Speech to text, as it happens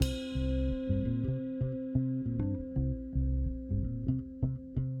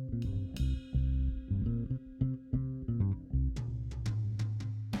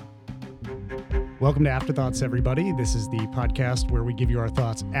Welcome to Afterthoughts, everybody. This is the podcast where we give you our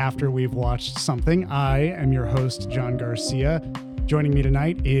thoughts after we've watched something. I am your host, John Garcia. Joining me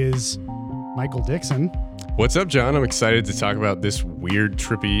tonight is Michael Dixon. What's up, John? I'm excited to talk about this weird,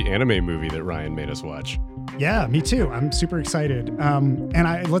 trippy anime movie that Ryan made us watch. Yeah, me too. I'm super excited.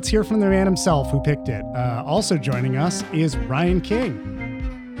 Let's hear from the man himself who picked it. Also joining us is Ryan King.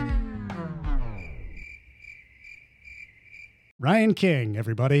 Ryan King,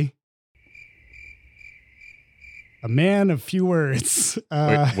 everybody. A man of few words.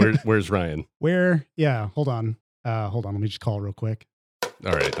 Where's Ryan? Where? Yeah, hold on. Let me just call real quick.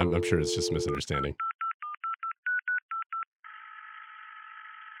 All right, I'm sure it's just a misunderstanding.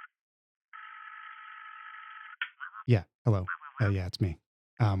 Yeah, hello. Yeah, it's me.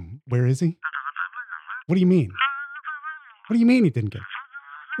 Where is he? What do you mean? What do you mean he didn't get it?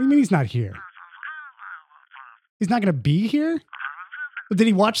 What do you mean he's not here? He's not going to be here? Did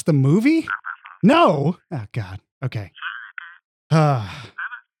he watch the movie? No. Oh, God. Okay.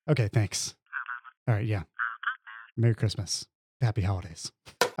 Okay, thanks. All right, yeah. Merry Christmas. Happy holidays.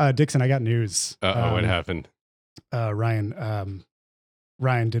 Dixon, I got news. What happened? Ryan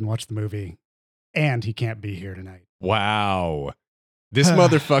didn't watch the movie, and he can't be here tonight. Wow. This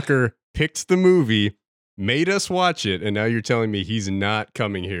motherfucker picked the movie, made us watch it, and now you're telling me he's not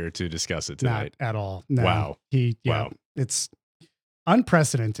coming here to discuss it tonight. Not at all. No. Wow. Wow. It's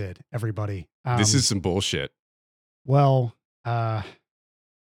unprecedented, everybody. This is some bullshit. Well,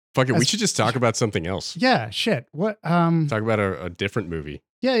 fuck it. We should just talk about something else. Yeah, shit. What? Talk about a different movie.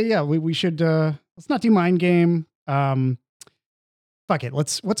 Yeah. We should. Let's not do Mind Game. Fuck it.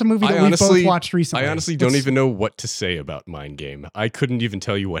 What's a movie that we both watched recently? I honestly don't even know what to say about Mind Game. I couldn't even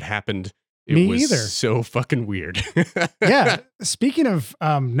tell you what happened. Me either. So fucking weird. Yeah. Speaking of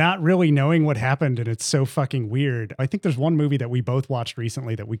not really knowing what happened and it's so fucking weird, I think there's one movie that we both watched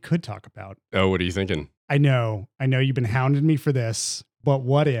recently that we could talk about. Oh, what are you thinking? I know you've been hounding me for this, but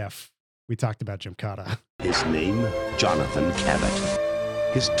what if we talked about Gymkata? His name, Jonathan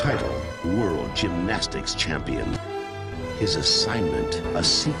Cabot. His title, World Gymnastics Champion. His assignment, a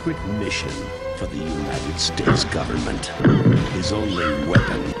secret mission for the United States government. His only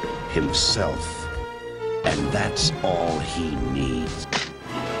weapon, himself. And that's all he needs.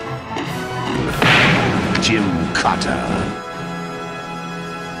 Gymkata.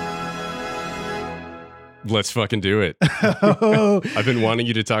 Let's fucking do it. I've been wanting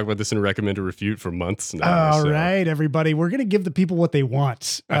you to talk about this and recommend a refute for months now. All right, everybody. We're going to give the people what they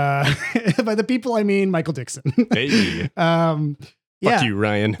want. By the people, I mean Michael Dixon. Hey. Fuck you,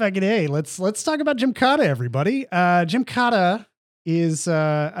 Ryan. Fucking hey. Let's talk about Gymkata, everybody. Gymkata is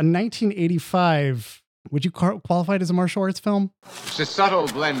a 1985. Would you qualify it as a martial arts film? It's a subtle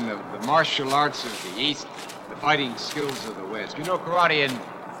blend of the martial arts of the East, the fighting skills of the West. You know karate and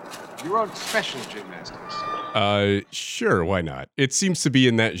your own special gymnastics. Sure, why not? It seems to be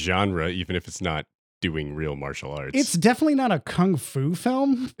in that genre, even if it's not doing real martial arts. It's definitely not a kung fu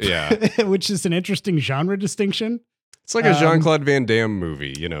film. Yeah. Which is an interesting genre distinction. It's like a Jean-Claude Van Damme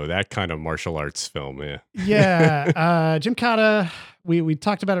movie, that kind of martial arts film, yeah. Yeah, Gymkata, we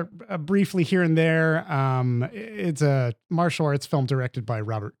talked about it briefly here and there. It's a martial arts film directed by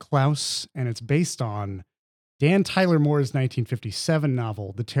Robert Klaus, and it's based on Dan Tyler Moore's 1957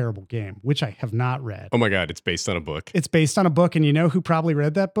 novel, The Terrible Game, which I have not read. Oh my God, it's based on a book. It's based on a book, and you know who probably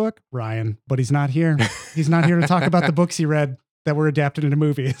read that book? Ryan, but he's not here. He's not here to talk about the books he read that were adapted into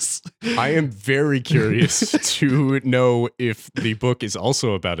movies. I am very curious to know if the book is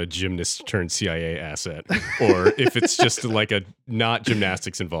also about a gymnast turned CIA asset, or if it's just like a not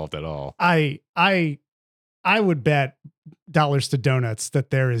gymnastics involved at all. I would bet dollars to donuts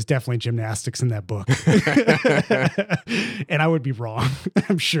that there is definitely gymnastics in that book. And I would be wrong,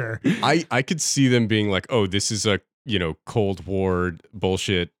 I'm sure. I could see them being like, oh, this is a, Cold War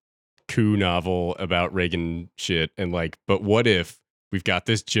bullshit coup novel about Reagan shit. And like, but what if we've got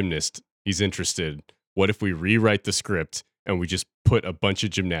this gymnast, he's interested. What if we rewrite the script and we just put a bunch of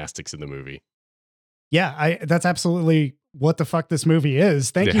gymnastics in the movie? Yeah, that's absolutely what the fuck this movie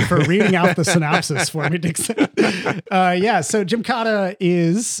is. Thank you for reading out the synopsis for me, Dixon. So Gymkata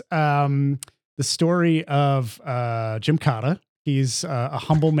is the story of Gymkata. He's a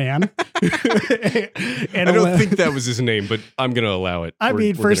humble man. And I don't think that was his name, but I'm going to allow it. I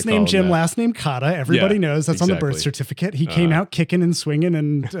mean, first name Jim, last name Kata. Everybody knows that's exactly on the birth certificate. He came out kicking and swinging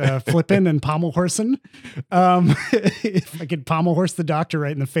and flipping and pommel horsing. If I could pommel horse the doctor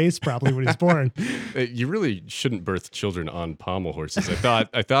right in the face, probably when he's born. You really shouldn't birth children on pommel horses. I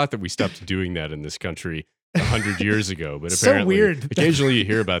thought that we stopped doing that in this country 100 years ago, but So apparently weird. occasionally you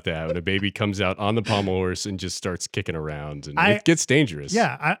hear about that when a baby comes out on the pommel horse and just starts kicking around, and it gets dangerous.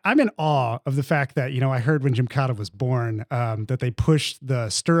 Yeah, I'm in awe of the fact that, I heard when Gymkata was born, that they pushed the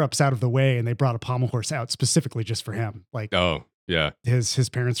stirrups out of the way and they brought a pommel horse out specifically just for him. Like, oh yeah, his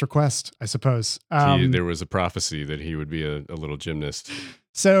parents' request, I suppose. There was a prophecy that he would be a little gymnast.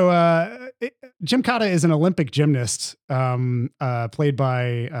 So Gymkata is an Olympic gymnast, played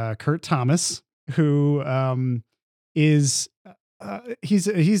by Kurt Thomas, who is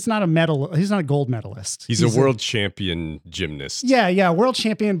he's not a gold medalist. He's a world champion gymnast. Yeah, world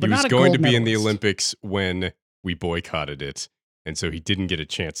champion, but he was not a going gold to be in the medalist. Olympics when we boycotted it. And so he didn't get a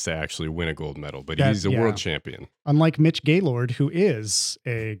chance to actually win a gold medal, but he's a world champion. Unlike Mitch Gaylord, who is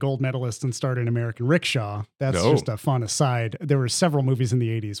a gold medalist and starred in American Rickshaw. That's just a fun aside. There were several movies in the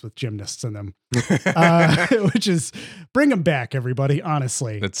 80s with gymnasts in them, which is bring them back, everybody,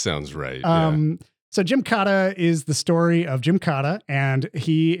 honestly. That sounds right. So Gymkata is the story of Gymkata, and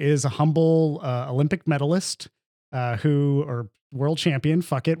he is a humble Olympic medalist or world champion,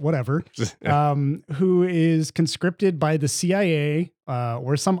 fuck it, whatever, who is conscripted by the CIA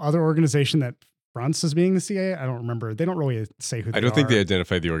or some other organization that fronts as being the CIA. I don't remember. They don't really say who they are. I don't think they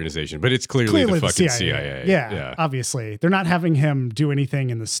identified the organization, but it's clearly the fucking CIA. Yeah, obviously. They're not having him do anything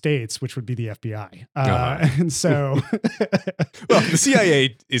in the States, which would be the FBI. And so... well, the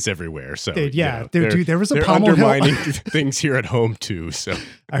CIA is everywhere, so... there was a they're pommel undermining things here at home, too, so...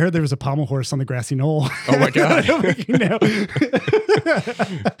 I heard there was a pommel horse on the grassy knoll. Oh, my God.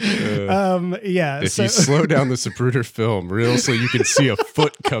 If you slow down the Zapruder film real so you can see a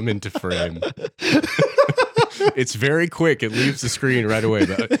foot come into frame... It's very quick. It leaves the screen right away.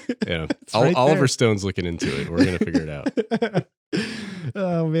 But Oliver Stone's looking into it. We're going to figure it out.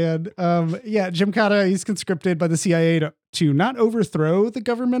 Oh, man. Gymkata, he's conscripted by the CIA to not overthrow the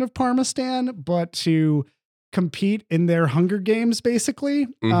government of Parmistan, but to compete in their Hunger Games, basically.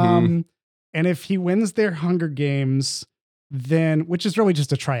 Mm-hmm. And if he wins their Hunger Games, then, which is really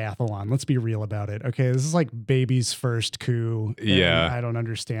just a triathlon. Let's be real about it. Okay. This is like baby's first coup. Yeah. I don't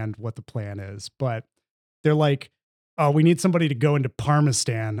understand what the plan is, but they're like, oh, we need somebody to go into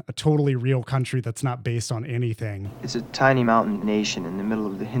Parmistan, a totally real country that's not based on anything. It's a tiny mountain nation in the middle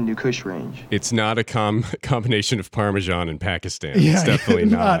of the Hindu Kush range. It's not a combination of Parmesan and Pakistan. It's definitely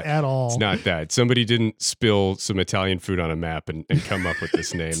not at all. It's not that. Somebody didn't spill some Italian food on a map and come up with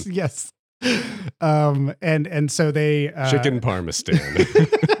this name. Yes. And so they Chicken Parmistan.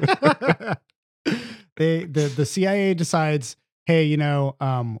 The CIA decides, hey,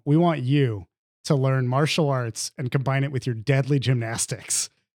 we want you to learn martial arts and combine it with your deadly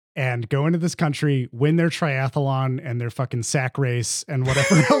gymnastics and go into this country, win their triathlon and their fucking sack race and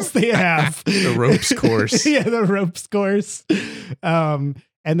whatever else they have. The ropes course. Yeah, the ropes course.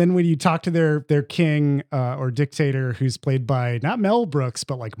 And then when you talk to their king or dictator, who's played by not Mel Brooks,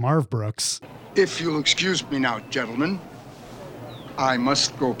 but like Marv Brooks. If you'll excuse me now, gentlemen, I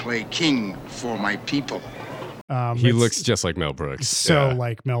must go play king for my people. He looks just like Mel Brooks.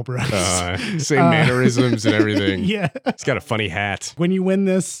 Like Mel Brooks. Same mannerisms and everything. Yeah. He's got a funny hat. When you win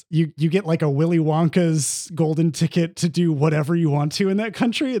this, you get like a Willy Wonka's golden ticket to do whatever you want to in that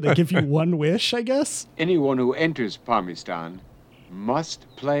country. They give you one wish, I guess. Anyone who enters Parmistan must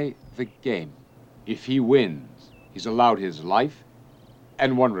play the game. If he wins, he's allowed his life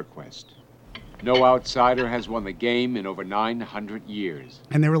and one request. No outsider has won the game in over 900 years.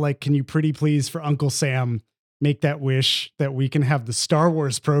 And they were like, can you pretty please, for Uncle Sam, make that wish that we can have the Star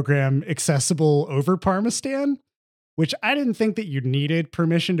Wars program accessible over Parmistan? Which I didn't think that you needed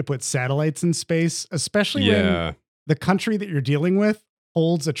permission to put satellites in space, especially when the country that you're dealing with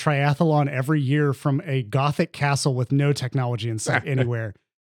holds a triathlon every year from a Gothic castle with no technology in sight anywhere.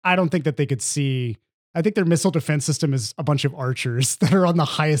 I don't think that they could see. I think their missile defense system is a bunch of archers that are on the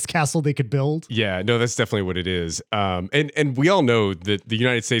highest castle they could build. Yeah, no, that's definitely what it is. And we all know that the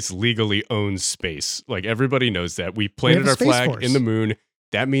United States legally owns space. Like everybody knows that. We planted our flag in the moon.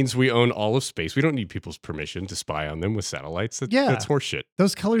 That means we own all of space. We don't need people's permission to spy on them with satellites. That's horseshit.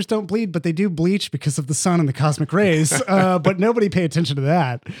 Those colors don't bleed, but they do bleach because of the sun and the cosmic rays. But nobody pay attention to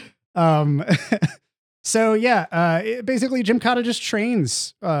that. Basically Gymkata just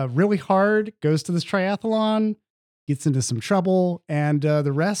trains really hard, goes to this triathlon, gets into some trouble, and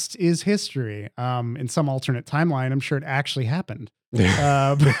the rest is history. In some alternate timeline, I'm sure it actually happened.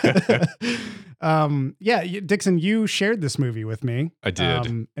 Dixon, you shared this movie with me. I did.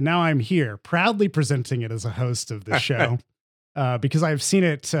 And now I'm here proudly presenting it as a host of this show because I've seen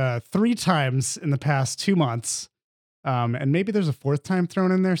it 3 times in the past 2 months. And maybe there's a 4th time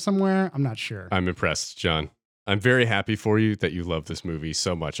thrown in there somewhere. I'm not sure. I'm impressed, John. I'm very happy for you that you love this movie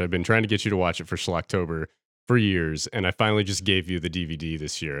so much. I've been trying to get you to watch it for Schlocktober for years, and I finally just gave you the DVD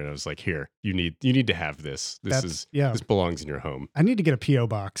this year, and I was like, "Here, you need to have this. This belongs in your home." I need to get a PO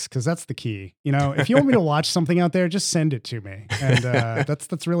box because that's the key. If you want me to watch something out there, just send it to me, and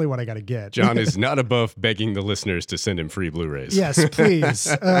that's really what I got to get. John is not above begging the listeners to send him free Blu-rays. Yes, please.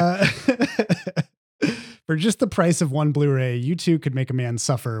 For just the price of one Blu-ray, you too could make a man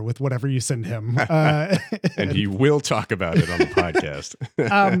suffer with whatever you send him. And he will talk about it on the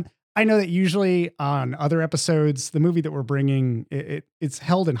podcast. I know that usually on other episodes, the movie that we're bringing, it's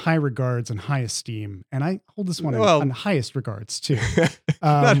held in high regards and high esteem. And I hold this one in highest regards too.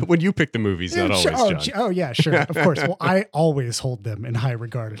 When you pick the movies, not always, John. Oh yeah, sure. Of course. Well, I always hold them in high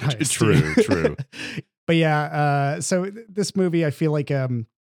regard and high esteem. True. But yeah, so this movie, I feel like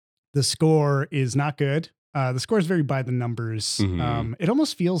the score is not good. The score is very by the numbers. Mm-hmm. It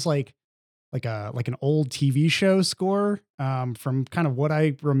almost feels like an old TV show score from kind of what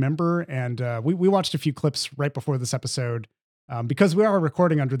I remember. And we watched a few clips right before this episode because we are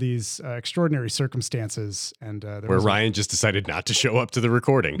recording under these extraordinary circumstances. And where Ryan just decided not to show up to the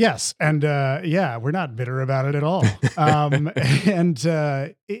recording. Yes. And we're not bitter about it at all.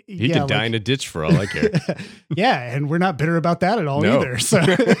 He could die in a ditch for all I care. Yeah. And we're not bitter about that at all either. So,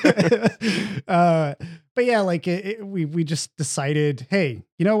 but yeah, we just decided, hey,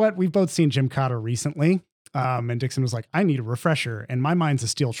 you know what? We've both seen Gymkata recently. And Dixon was like, I need a refresher. And my mind's a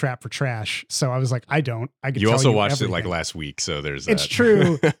steel trap for trash. So I was like, I don't. I could You tell also you watched everything. it like last week. So there's It's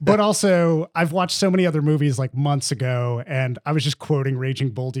true. But also, I've watched so many other movies like months ago. And I was just quoting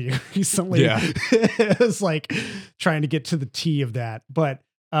Raging Bull to you recently. Yeah. It was like trying to get to the T of that. But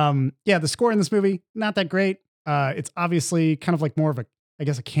the score in this movie, not that great. It's obviously kind of like more of a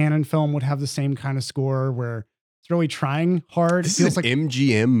canon film would have the same kind of score where it's really trying hard. This it feels is an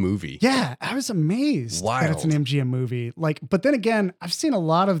MGM movie. Yeah, I was amazed that it's an MGM movie. But then again, I've seen a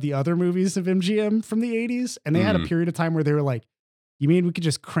lot of the other movies of MGM from the 80s, and they had a period of time where they were like, you mean we could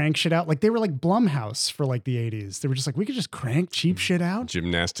just crank shit out? Like they were like Blumhouse for like the 80s. They were just like, we could just crank cheap shit out.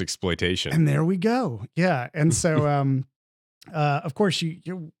 Gymnastic exploitation. And there we go. Yeah. And so, of course,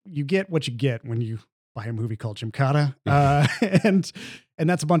 you get what you get when you buy a movie called Gymkata. And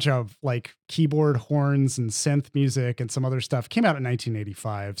that's a bunch of like keyboard horns and synth music and some other stuff. Came out in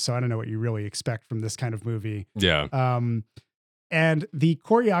 1985. So I don't know what you really expect from this kind of movie. Yeah. And the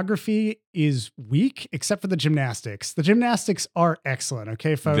choreography is weak, except for the gymnastics. The gymnastics are excellent.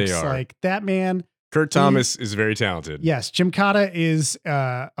 Okay, folks. They are. Like that man. Kurt Thomas is very talented. Yes, Gymkata is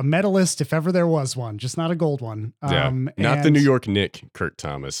a medalist if ever there was one, just not a gold one. Not the New York Knick Kurt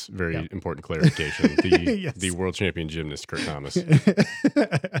Thomas. Very important clarification. The Yes. the world champion gymnast Kurt Thomas.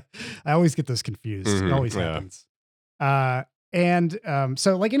 I always get those confused. It always happens.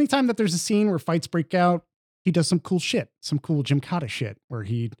 So like anytime that there's a scene where fights break out, he does some cool shit, some cool Gymkata shit where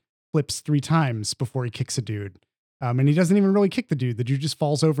he flips 3 times before he kicks a dude. And he doesn't even really kick the dude. The dude just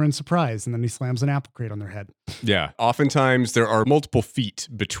falls over in surprise, and then he slams an apple crate on their head. Yeah. Oftentimes there are multiple feet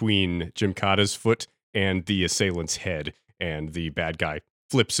between Gymkata's foot and the assailant's head, and the bad guy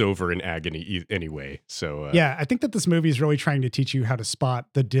flips over in agony anyway. So yeah, I think that this movie is really trying to teach you how to spot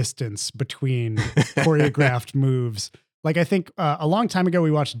the distance between choreographed moves. Like I think a long time ago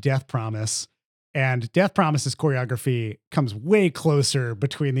we watched Death Promise. And Death Promise's choreography comes way closer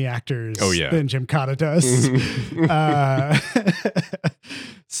between the actors than Gymkata does.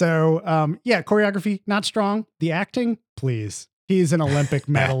 Choreography, not strong. The acting, please. He's an Olympic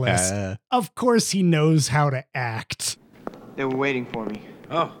medalist. Of course he knows how to act. They were waiting for me.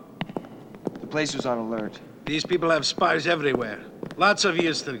 Oh, The place was on alert. these people have spies everywhere. Lots of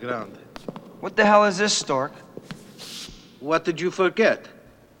ears to the ground. What the hell is this, Stork? What did you forget?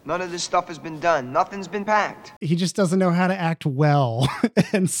 None of this stuff has been done. Nothing's been packed. He just doesn't know how to act well.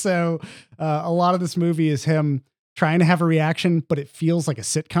 And so a lot of this movie is him trying to have a reaction, but it feels like a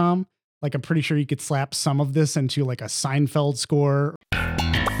sitcom. Like I'm pretty sure you could slap some of this into like a Seinfeld score.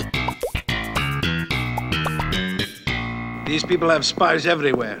 These people have spies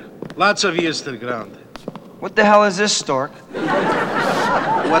everywhere. Lots of ears to the ground. What the hell is this, Stork?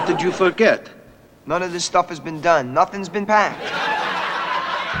 What did you forget? None of this stuff has been done. Nothing's been packed.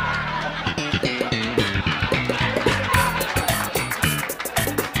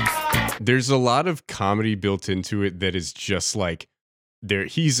 There's a lot of comedy built into it that is just like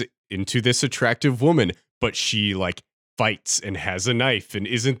he's into this attractive woman, but she like fights and has a knife, and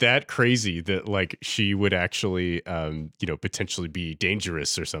isn't that crazy that like she would actually potentially be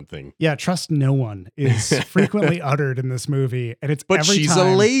dangerous or something. Yeah, trust no one is frequently uttered in this movie, and it's but every she's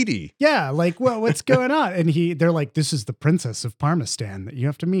time, a lady. Yeah, like what's going on? And they're like, this is the princess of Parmistan that you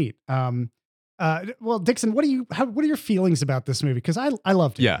have to meet. Well, Dixon, what are your feelings about this movie? Because I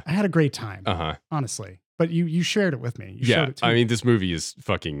loved it. Yeah. I had a great time. Uh-huh. Honestly. but you shared it with me. You showed it to I me. mean, this movie is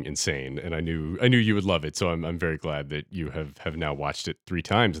fucking insane, and I knew you would love it. So I'm very glad that you have now watched it 3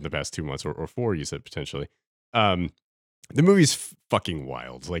 times in the past 2 months, or 4. You said potentially. The movie's fucking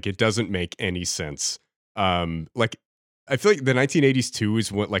wild. Like, it doesn't make any sense. Like, I feel like the 1980s too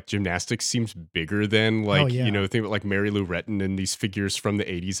is what like gymnastics seems bigger than, like, yeah. you know, think about like Mary Lou Retton and these figures from the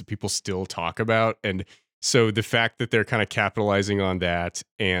 80s that people still talk about. And so the fact that they're kind of capitalizing on that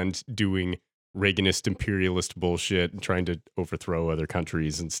and doing Reaganist imperialist bullshit and trying to overthrow other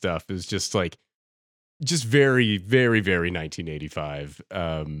countries and stuff is just like, just very, very, very 1985.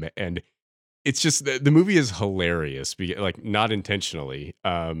 And it's just the movie is hilarious, like not intentionally.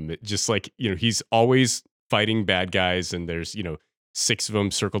 Just like, you know, he's always fighting bad guys, and there's, you know, 6 of them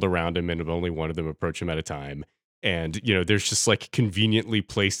circled around him, and only one of them approach him at a time. And, you know, there's just like conveniently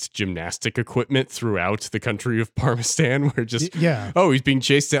placed gymnastic equipment throughout the country of Parmistan, where just, oh, he's being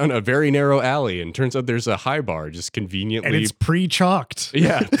chased down a very narrow alley, and turns out there's a high bar just conveniently. And it's pre-chalked.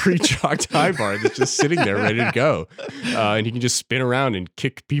 Yeah, pre-chalked high bar that's just sitting there ready to go. And he can just spin around and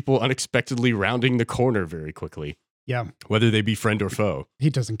kick people unexpectedly rounding the corner very quickly. Yeah. Whether they be friend or foe.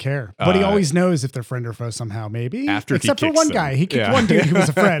 He doesn't care. But he always knows if they're friend or foe somehow, maybe. Except for one guy. He kicked one dude who was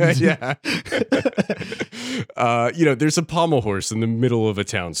a friend. Yeah. You know, there's a pommel horse in the middle of a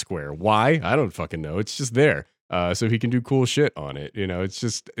town square. Why? I don't fucking know. It's just there. So he can do cool shit on it. You know, it's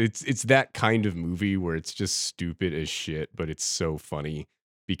just, it's that kind of movie where it's just stupid as shit, but it's so funny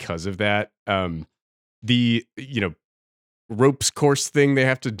because of that. The, you know, ropes course thing they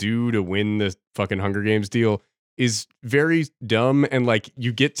have to do to win the fucking Hunger Games deal is very dumb. And like,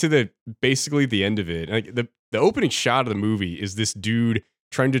 you get to basically the end of it. Like the opening shot of the movie is this dude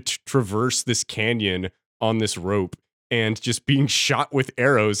trying to traverse this canyon on this rope and just being shot with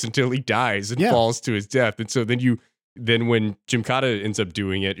arrows until he dies and falls to his death. And so then when Gymkata ends up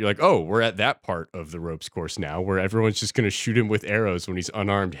doing it, you're like, oh, we're at that part of the ropes course now where everyone's just going to shoot him with arrows when he's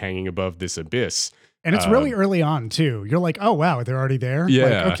unarmed hanging above this abyss. And it's really early on too. You're like, oh wow, they're already there.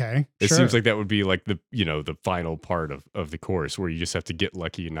 Yeah. Like, okay. It sure. seems like that would be like the, you know, the final part of the course where you just have to get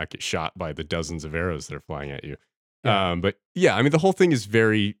lucky and not get shot by the dozens of arrows that are flying at you. Yeah. But yeah, I mean, the whole thing is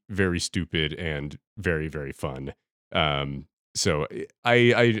very, very stupid and very, very fun. So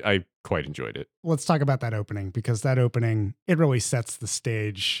I quite enjoyed it. Let's talk about that opening, because that opening, it really sets the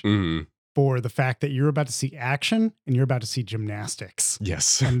stage for the fact that you're about to see action and you're about to see gymnastics.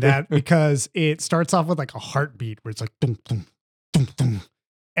 Yes. And that, because it starts off with like a heartbeat where it's like, dum, dum, dum, dum,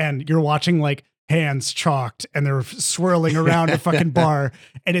 and you're watching like hands chalked and they're swirling around a fucking bar,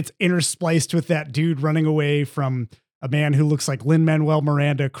 and it's interspliced with that dude running away from a man who looks like Lin-Manuel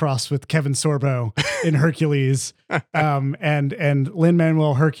Miranda crossed with Kevin Sorbo in Hercules. And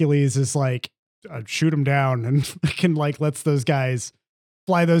Lin-Manuel Hercules is like, shoot him down, and can like lets those guys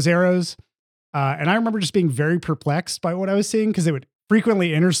fly those arrows. And I remember just being very perplexed by what I was seeing, because they would frequently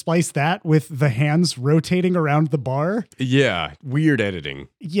intersplice that with the hands rotating around the bar. Yeah. Weird editing.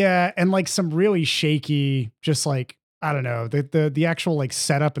 Yeah. And like some really shaky, just like, I don't know, the actual like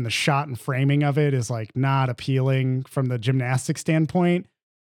setup and the shot and framing of it is like not appealing from the gymnastic standpoint.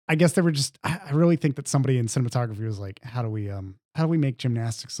 I guess they were just, I really think that somebody in cinematography was like, how do we make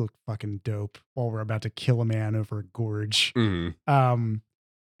gymnastics look fucking dope while we're about to kill a man over a gorge? Mm-hmm.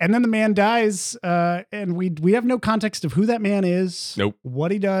 And then the man dies, and we have no context of who that man is, nope,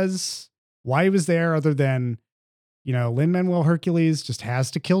 what he does, why he was there, other than, you know, Lin-Manuel Hercules just has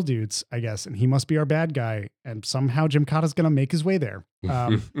to kill dudes, I guess, and he must be our bad guy, and somehow Gymkata's gonna make his way there.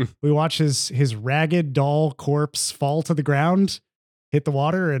 We watch his ragged doll corpse fall to the ground, hit the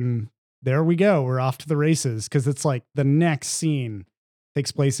water, and there we go. We're off to the races, because it's like the next scene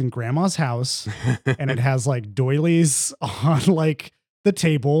takes place in grandma's house, and it has like doilies on like the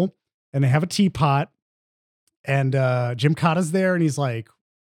table, and they have a teapot, and Gymkata's there, and he's like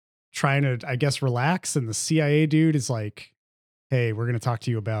trying to, I guess, relax, and the CIA dude is like, hey, we're going to talk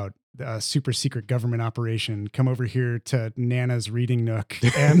to you about a super secret government operation. Come over here to Nana's reading nook,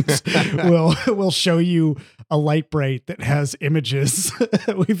 and we'll show you a light bright that has images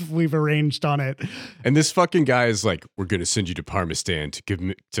we've arranged on it. And this fucking guy is like, we're going to send you to Parmistan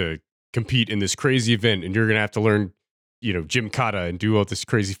to compete in this crazy event, and you're going to have to learn, you know, Gymkata and do all this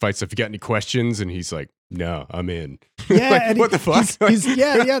crazy fight stuff. You got any questions? And he's like, no, I'm in. Yeah. Like, and what the fuck?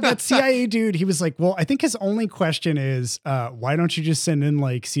 That CIA dude, he was like, well, I think his only question is, why don't you just send in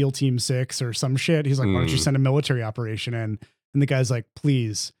like SEAL Team 6 or some shit? He's like, why don't you send a military operation in? And the guy's like,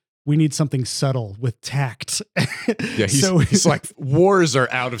 please, we need something subtle with tact. Yeah, he's like, wars are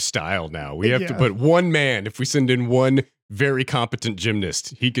out of style now. We have to put one man. If we send in one very competent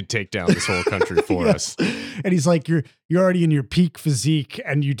gymnast. He could take down this whole country for us. And he's like, you're already in your peak physique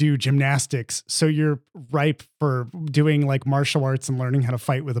and you do gymnastics. So you're ripe for doing like martial arts and learning how to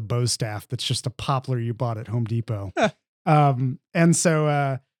fight with a bow staff. That's just a poplar you bought at Home Depot. And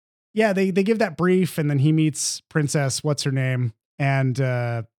so, they give that brief, and then he meets Princess, what's her name?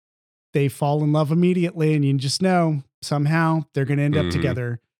 And, they fall in love immediately, and you just know somehow they're going to end up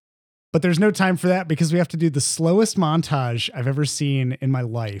together. But there's no time for that because we have to do the slowest montage I've ever seen in my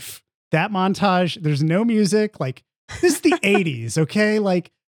life. That montage, there's no music. Like, this is the 80s, okay?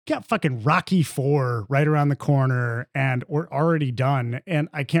 Like, got fucking Rocky IV right around the corner, and we're already done. And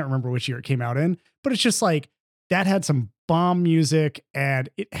I can't remember which year it came out in, but it's just like, that had some bomb music, and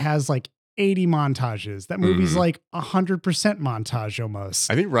it has like 80 montages. That movie's like 100% montage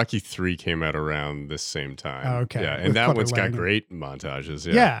almost. I think Rocky 3 came out around this same time. Okay. Yeah, With and that Clubber one's got Lang. great montages.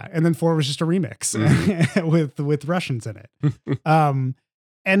 Yeah. Yeah, and then 4 was just a remix with Russians in it.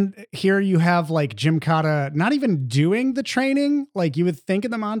 And here you have like Gymkata not even doing the training. Like you would think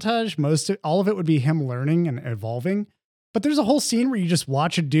in the montage, all of it would be him learning and evolving. But there's a whole scene where you just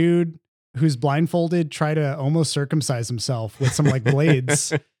watch a dude who's blindfolded try to almost circumcise himself with some like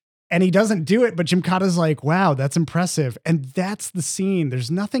blades. And he doesn't do it, but Gymkata's like, wow, that's impressive. And that's the scene.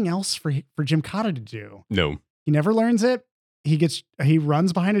 There's nothing else for Gymkata to do. No. He never learns it. He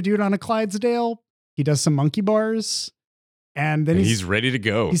runs behind a dude on a Clydesdale. He does some monkey bars. And then he's ready to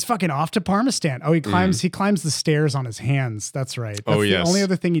go. He's fucking off to Parmistan. Oh, he climbs the stairs on his hands. That's right. That's yes. The only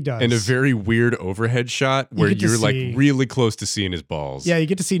other thing he does. And a very weird overhead shot where you're like really close to seeing his balls. Yeah, you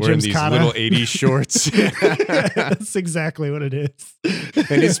get to see Wearing Gymkata. these little 80s shorts. That's exactly what it is.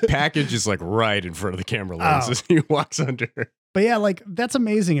 And his package is like right in front of the camera lens as he walks under. But yeah, like that's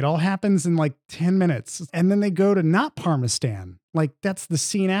amazing. It all happens in like 10 minutes. And then they go to not Parmistan. Like that's the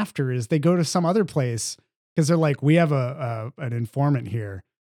scene after is they go to some other place. Because they're like, we have an informant here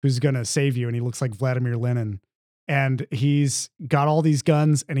who's going to save you. And he looks like Vladimir Lenin. And he's got all these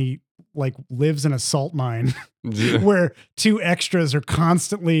guns and he like lives in a salt mine where 2 extras are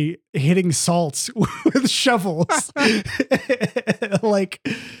constantly hitting salts with shovels. And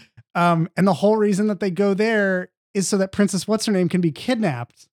the whole reason that they go there is so that Princess What's-Her-Name can be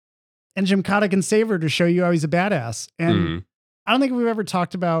kidnapped and Gymkata can save her to show you how he's a badass. And I don't think we haven't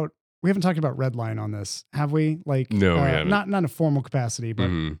talked about Redline on this, have we? Like, no, we haven't. Not in a formal capacity,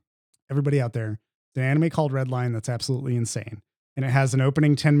 but everybody out there, there's an anime called Redline that's absolutely insane. And it has an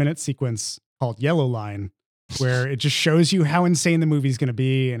opening 10-minute sequence called Yellow Line, where it just shows you how insane the movie's going to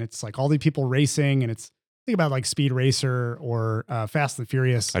be. And it's like all the people racing, and it's think about like Speed Racer or Fast and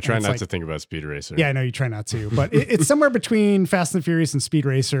Furious. I try not to think about Speed Racer. Yeah, I know you try not to, but it's somewhere between Fast and Furious and Speed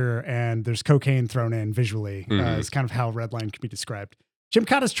Racer, and there's cocaine thrown in visually. It's kind of how Redline can be described.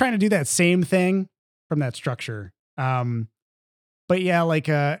 Gymkata's trying to do that same thing from that structure. But yeah, like,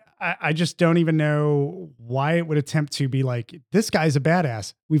 I just don't even know why it would attempt to be like, this guy's a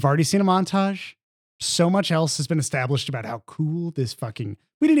badass. We've already seen a montage. So much else has been established about how cool this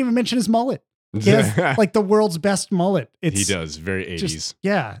we didn't even mention his mullet. He has like the world's best mullet. He does. Very 80s. Just,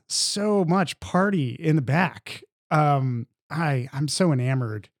 yeah. So much party in the back. I'm so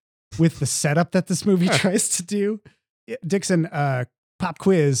enamored with the setup that this movie tries to do. Dixon, pop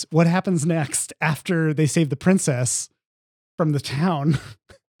quiz. What happens next after they save the princess from the town?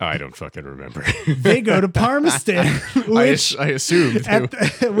 I don't fucking remember. They go to Parmistan, which I assumed.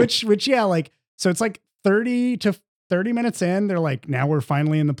 Which, yeah, like, so it's like 30 minutes in, they're like, now we're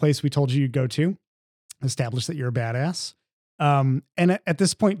finally in the place we told you you'd go to. Establish that you're a badass. And at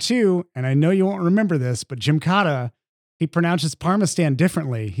this point too, and I know you won't remember this, but Gymkata, he pronounces Parmistan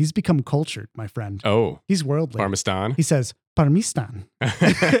differently. He's become cultured, my friend. Oh. He's worldly. Parmistan? He says, Parmistan.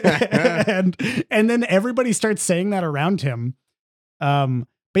 and then everybody starts saying that around him. But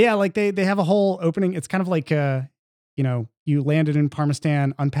yeah, like they have a whole opening. It's kind of like, you landed in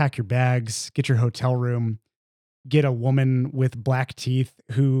Parmistan, unpack your bags, get your hotel room, get a woman with black teeth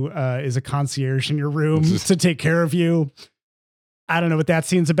who is a concierge in your room to take care of you. I don't know what that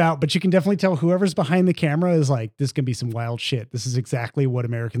scene's about, but you can definitely tell whoever's behind the camera is like, this can be some wild shit. This is exactly what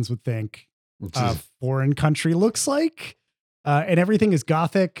Americans would think a foreign country looks like. And everything is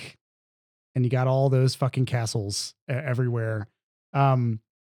Gothic, and you got all those fucking castles everywhere. Yeah.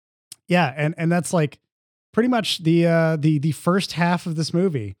 And that's like pretty much the first half of this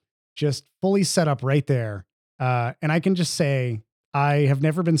movie, just fully set up right there. And I can just say, I have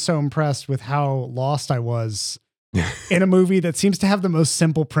never been so impressed with how lost I was in a movie that seems to have the most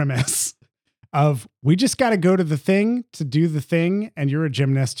simple premise of, we just got to go to the thing to do the thing. And you're a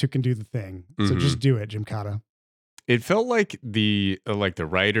gymnast who can do the thing. So just do it, Gymkata. It felt like the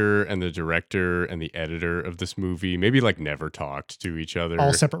writer and the director and the editor of this movie maybe like never talked to each other.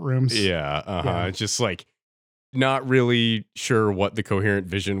 All separate rooms. Yeah, Yeah. just like not really sure what the coherent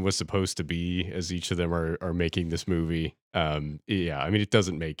vision was supposed to be as each of them are making this movie. Yeah, I mean it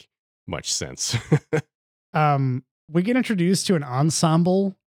doesn't make much sense. We get introduced to an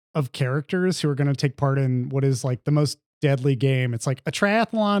ensemble of characters who are going to take part in what is like the most deadly game. It's like a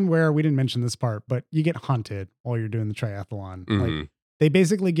triathlon where we didn't mention this part, but you get hunted while you're doing the triathlon. Like they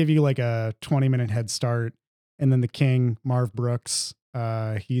basically give you like a 20-minute head start. And then the king, Marv Brooks,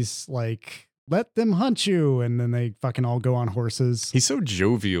 he's like, let them hunt you. And then they fucking all go on horses. He's so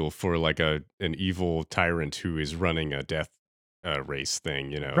jovial for like an evil tyrant who is running a death race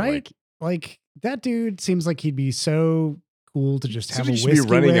thing, you know? Right? Like that dude seems like he'd be so cool to just have a whiskey be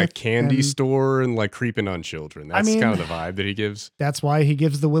running a with candy store and like creeping on children. That's kind of the vibe that he gives. That's why he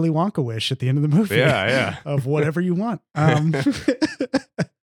gives the Willy Wonka wish at the end of the movie. Yeah. Of whatever you want.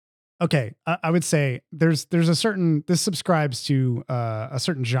 Okay, I would say there's a certain, this subscribes to a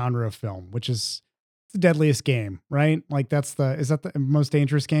certain genre of film, which is the deadliest game, right? Like is that the most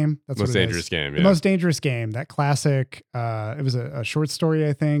dangerous game? That's most what it dangerous is. game. Yeah. The most dangerous game. That classic. It was a short story,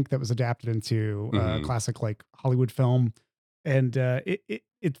 I think, that was adapted into a classic like Hollywood film, and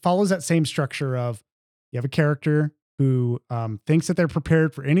it follows that same structure of you have a character who thinks that they're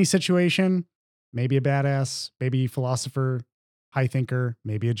prepared for any situation, maybe a badass, maybe a philosopher, high thinker,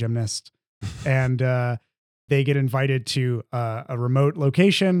 maybe a gymnast, and they get invited to a remote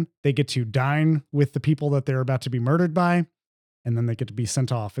location. They get to dine with the people that they're about to be murdered by, and then they get to be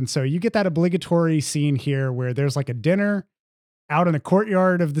sent off. And so you get that obligatory scene here where there's like a dinner out in the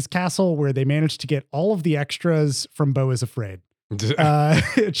courtyard of this castle where they managed to get all of the extras from Beau is Afraid.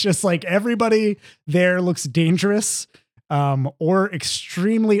 It's just like everybody there looks dangerous or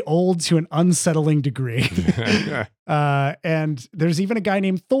extremely old to an unsettling degree. And there's even a guy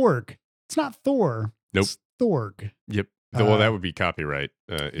named Thorg. It's not Thor. Nope. It's Thorg. Yep. Well, that would be copyright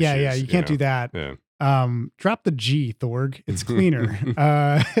issues. Yeah. You can't do that. Yeah. Drop the G, Thorg. It's cleaner.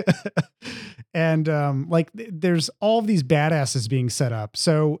 And like there's all of these badasses being set up.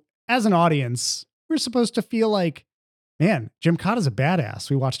 So as an audience, we're supposed to feel like, man, Gymkata's a badass.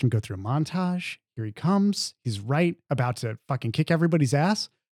 We watched him go through a montage. Here he comes. He's right about to fucking kick everybody's ass.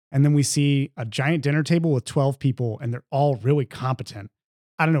 And then we see a giant dinner table with 12 people and they're all really competent.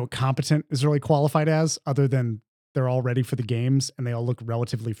 I don't know what competent is really qualified as other than they're all ready for the games and they all look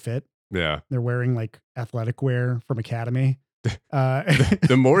relatively fit. Yeah. They're wearing like athletic wear from Academy.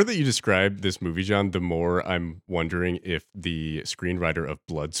 The more that you describe this movie, John, the more I'm wondering if the screenwriter of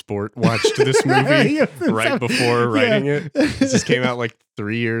Bloodsport watched this movie right before writing it. This just came out like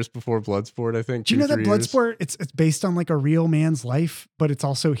 3 years before Bloodsport, I think. Do you know that Bloodsport, it's based on like a real man's life, but it's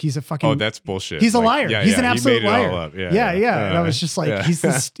also, he's a fucking... Oh, that's bullshit. He's a liar. He's an absolute liar. All up. Yeah. And I was just like, he's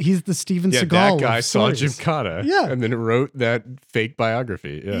the Steven Seagal. That guy of saw stories. Gymkata and then wrote that fake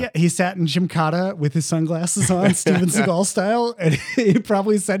biography. Yeah. He sat in Gymkata with his sunglasses on, Steven Seagal style, and he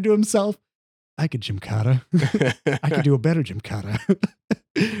probably said to himself, I could Gymkata. I could do a better Gymkata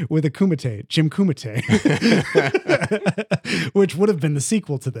with a Kumite, Jim Kumite, which would have been the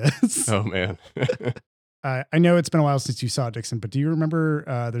sequel to this. Oh, man. I know it's been a while since you saw it, Dixon, but do you remember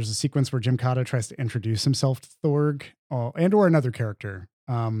there's a sequence where Gymkata tries to introduce himself to Thorg and or another character?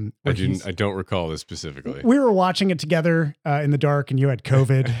 I don't recall this specifically. We were watching it together in the dark and you had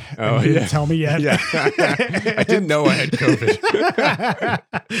COVID. And you didn't tell me yet. Yeah. I didn't know I had COVID.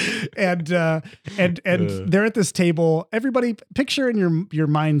 and they're at this table. Everybody picture in your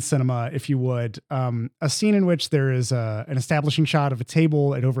mind cinema, if you would, a scene in which there is an establishing shot of a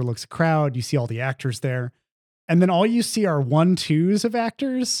table. It overlooks a crowd. You see all the actors there. And then all you see are 1-2s of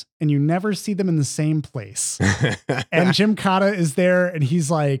actors and you never see them in the same place. And Gymkata is there and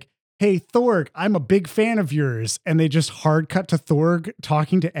he's like, hey, Thorg, I'm a big fan of yours. And they just hard cut to Thorg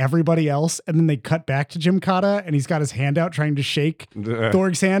talking to everybody else. And then they cut back to Gymkata and he's got his hand out trying to shake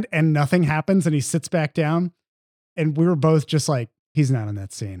Thorg's hand and nothing happens. And he sits back down. And we were both just like, he's not in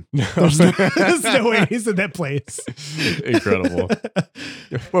that scene. There's no way he's in that place. Incredible.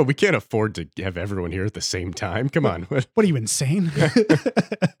 Well, we can't afford to have everyone here at the same time. Come on. What are you, insane?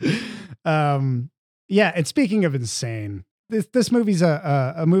 Yeah, and speaking of insane, this movie's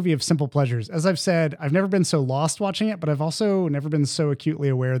a movie of simple pleasures. As I've said, I've never been so lost watching it, but I've also never been so acutely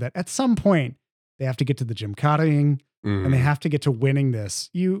aware that at some point they have to get to the Gymkata-ing and they have to get to winning this.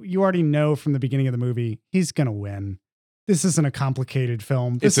 You already know from the beginning of the movie, he's going to win. this isn't a complicated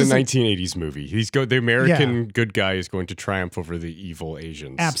film. It's This a isn't- 1980s movie. The American good guy is going to triumph over the evil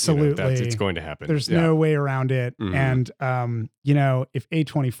Asians. Absolutely. It's going to happen. There's no way around it. Mhm. And, if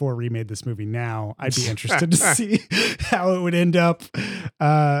A24 remade this movie now, I'd be interested to see how it would end up.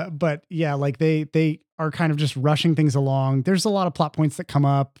 But yeah, like they are kind of just rushing things along. There's a lot of plot points that come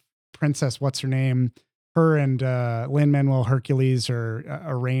up. Princess, what's her name? Her and Lin-Manuel Hercules are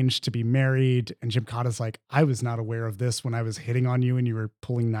arranged to be married. And Gymkata's like, I was not aware of this when I was hitting on you and you were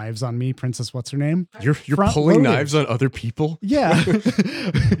pulling knives on me. Princess, what's her name? You're Front pulling loaded. knives on other people? Yeah.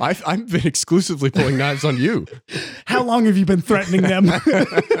 I've been exclusively pulling knives on you. How long have you been threatening them?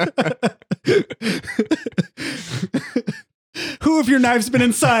 Who of your knives been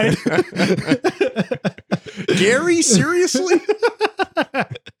inside? Gary, seriously?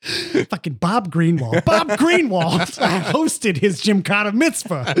 Fucking Bob Greenwald. Bob Greenwald hosted his Gymkata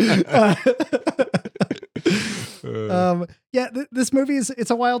mitzvah. This movie it's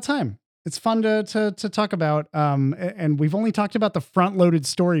a wild time. It's fun to talk about. And we've only talked about the front loaded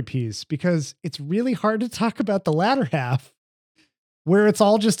story piece because it's really hard to talk about the latter half where it's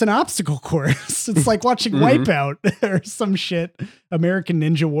all just an obstacle course. It's like watching Wipeout or some shit, American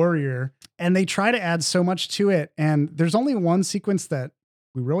Ninja Warrior. And they try to add so much to it. And there's only one sequence that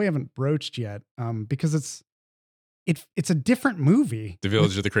we really haven't broached yet, because it's a different movie. The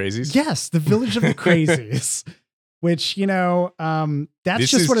Village of the Crazies? Yes, The Village of the Crazies, which, that's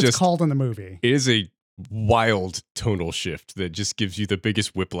just what it's called in the movie. It is a wild tonal shift that just gives you the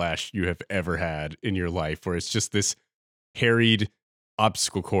biggest whiplash you have ever had in your life, where it's just this harried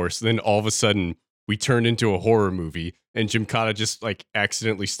obstacle course. Then all of a sudden we turn into a horror movie and Gymkata just like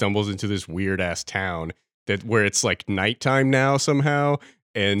accidentally stumbles into this weird ass town where it's like nighttime now somehow.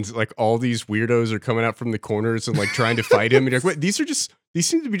 And like all these weirdos are coming out from the corners and like trying to fight him. And you're like, wait, these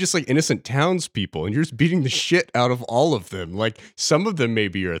seem to be just like innocent townspeople, and you're just beating the shit out of all of them. Like some of them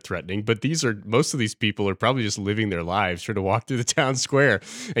maybe are threatening, but most of these people are probably just living their lives, trying to walk through the town square,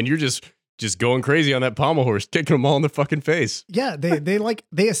 and you're just going crazy on that pommel horse, kicking them all in the fucking face. Yeah,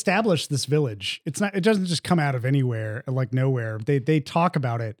 they establish this village. It doesn't just come out of anywhere, like nowhere. They talk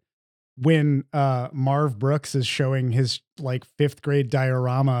about it when Marv Brooks is showing his like 5th grade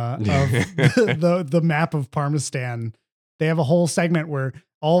diorama of the map of Parmistan. They have a whole segment where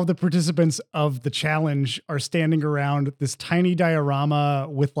all of the participants of the challenge are standing around this tiny diorama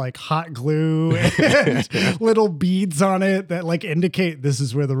with like hot glue and little beads on it that like indicate this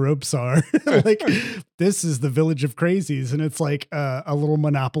is where the ropes are. Like this is the Village of Crazies. And it's like a little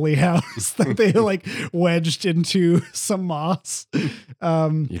Monopoly house that they like wedged into some moss. You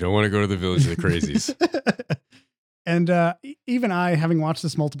don't want to go to the Village of the Crazies. And even I, having watched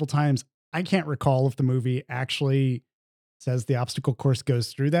this multiple times, I can't recall if the movie actually says the obstacle course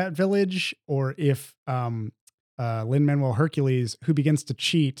goes through that village, or if Lin-Manuel Hercules, who begins to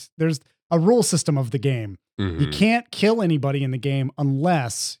cheat, there's a rule system of the game. You can't kill anybody in the game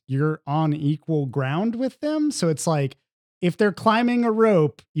unless you're on equal ground with them. So it's like, if they're climbing a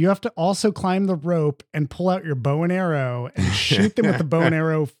rope, you have to also climb the rope and pull out your bow and arrow and shoot them with the bow and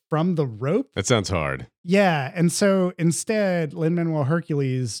arrow from the rope. That sounds hard. Yeah. And so instead, Lin-Manuel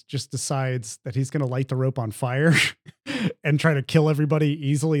Hercules just decides that he's going to light the rope on fire and try to kill everybody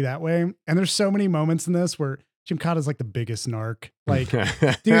easily that way. And there's so many moments in this where Gymkata's like the biggest narc. Like,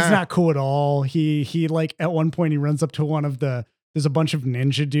 dude's not cool at all. He like at one point he runs up to there's a bunch of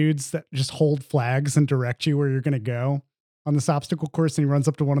ninja dudes that just hold flags and direct you where you're going to go on this obstacle course. And he runs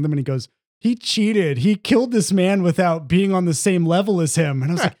up to one of them and he goes, he cheated. He killed this man without being on the same level as him.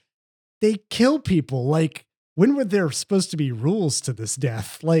 And I was like, they kill people. Like, when were there supposed to be rules to this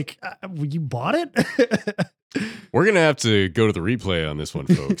death? Like, you bought it? We're going to have to go to the replay on this one,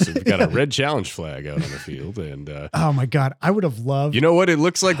 folks. We've got a red challenge flag out on the field. And oh my God, I would have loved. You know what? It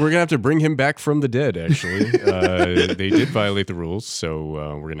looks like we're going to have to bring him back from the dead, actually. They did violate the rules. So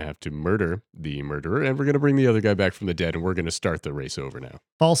we're going to have to murder the murderer. And we're going to bring the other guy back from the dead. And we're going to start the race over now.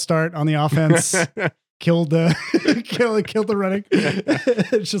 False start on the offense. Killed the running.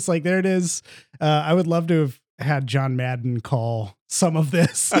 It's just like, there it is. I would love to have had John Madden call some of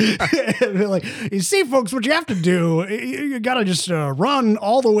this. Like, you see, folks, what you have to do, you got to just run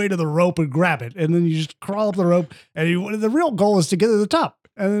all the way to the rope and grab it. And then you just crawl up the rope. And the real goal is to get to the top.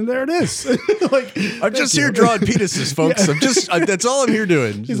 And then there it is. Like, I'm just here drawing penises, folks. Yeah. That's all I'm here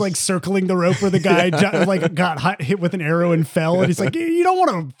doing. He's like circling the rope where the guy like got hit with an arrow and fell. And he's like, you don't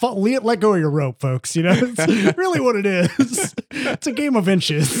want to let go of your rope, folks. You know, it's really what it is. It's a game of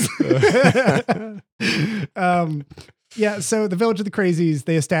inches. Yeah. So the Village of the Crazies,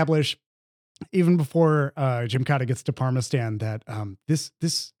 they establish even before Gymkata gets to Parmistan that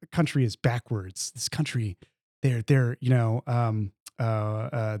this country is backwards. This country they're they're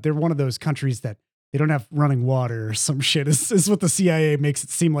one of those countries that they don't have running water or some shit is what the CIA makes it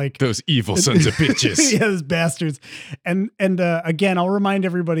seem like. Those evil sons of bitches. Yeah, those bastards. And again, I'll remind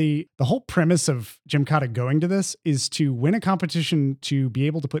everybody, the whole premise of Gymkata going to this is to win a competition to be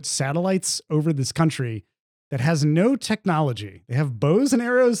able to put satellites over this country that has no technology. They have bows and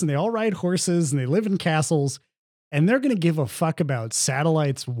arrows and they all ride horses and they live in castles and they're going to give a fuck about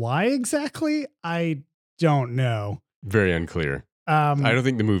satellites. Why exactly? I don't know. Very unclear. I don't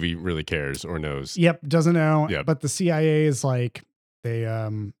think the movie really cares or knows. Yep, doesn't know. Yep. But the CIA is like, they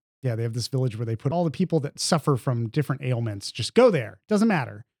have this village where they put all the people that suffer from different ailments. Just go there. Doesn't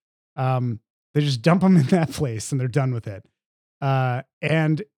matter. They just dump them in that place and they're done with it.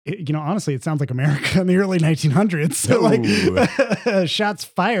 And honestly, it sounds like America in the early 1900s. So like, shots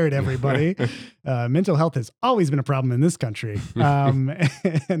fired, everybody. Mental health has always been a problem in this country.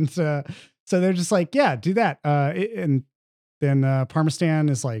 So they're just like, yeah, do that. And then Parmistan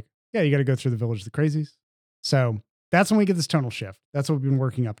is like, yeah, you got to go through the village of the crazies. So that's when we get this tonal shift. That's what we've been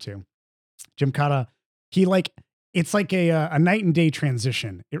working up to. Gymkata, it's like a night and day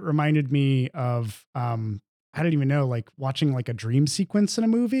transition. It reminded me of, I don't even know, like watching like a dream sequence in a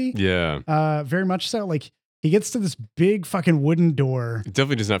movie. Yeah. Very much so. Like he gets to this big fucking wooden door. It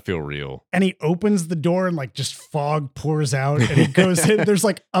definitely does not feel real. And he opens the door and like just fog pours out and he goes in. There's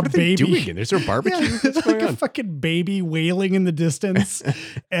like a baby. Doing? There's a barbecue. Yeah, What's going like on? A fucking baby wailing in the distance.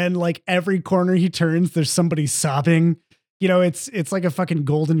 And like every corner he turns, there's somebody sobbing. It's like a fucking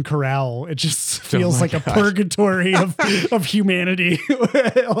golden corral. It just feels like a purgatory of humanity.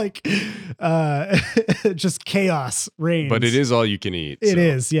 Like, just chaos reigns. But it is all you can eat. It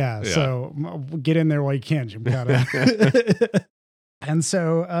is, yeah. So get in there while you can, Gymkata. And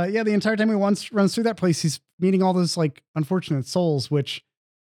so, the entire time he runs through that place, he's meeting all those like unfortunate souls, which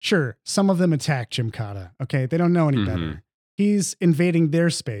sure, some of them attack Gymkata. Okay. They don't know any better. He's invading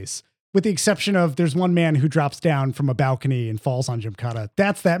their space. With the exception of there's one man who drops down from a balcony and falls on Gymkata.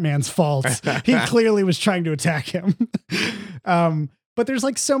 That's that man's fault. He clearly was trying to attack him. But there's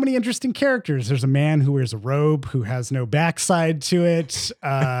like so many interesting characters. There's a man who wears a robe who has no backside to it.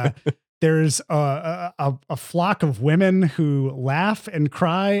 There's a flock of women who laugh and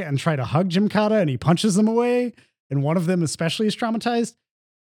cry and try to hug Gymkata and he punches them away. And one of them especially is traumatized.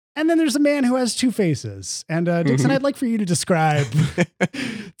 And then there's a man who has two faces. And Dixon, I'd like for you to describe,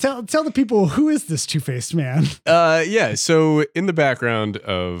 tell the people, who is this two-faced man? So in the background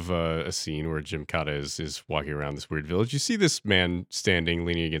of a scene where Gymkata is walking around this weird village, you see this man standing,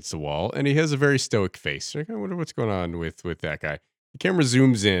 leaning against the wall, and he has a very stoic face. You're like, I wonder what's going on with that guy. The camera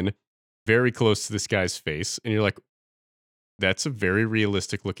zooms in very close to this guy's face, and you're like, that's a very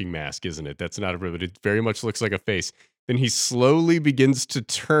realistic looking mask, isn't it? That's not a ribbon. It very much looks like a face. Then he slowly begins to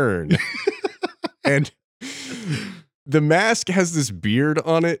turn and the mask has this beard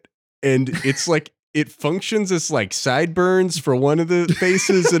on it. And it's like, it functions as like sideburns for one of the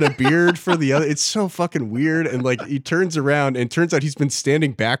faces and a beard for the other. It's so fucking weird. And like, he turns around and turns out he's been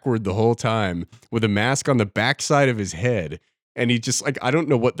standing backward the whole time with a mask on the backside of his head. And he just like, I don't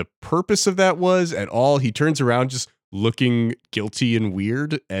know what the purpose of that was at all. He turns around just looking guilty and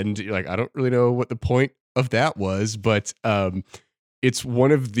weird. And you're like, I don't really know what the point of that was, but it's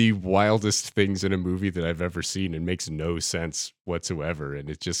one of the wildest things in a movie that I've ever seen and makes no sense whatsoever. And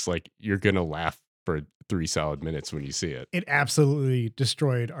it's just like, you're going to laugh for 3 solid minutes when you see it. It absolutely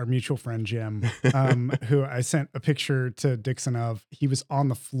destroyed our mutual friend, Jim, who I sent a picture to Dixon of. He was on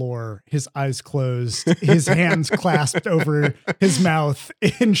the floor, his eyes closed, his hands clasped over his mouth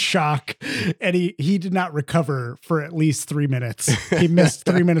in shock. And he did not recover for at least 3 minutes. He missed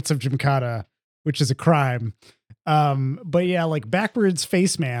 3 minutes of Gymkata, which is a crime. But yeah, like backwards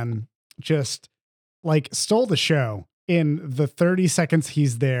face man just like stole the show in the 30 seconds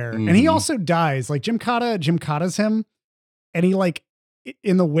he's there. And he also dies. Like Gymkata's him. And he like,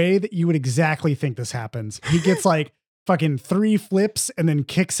 in the way that you would exactly think this happens, he gets like fucking 3 flips and then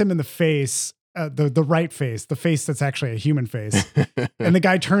kicks him in the face. The right face, the face that's actually a human face. And the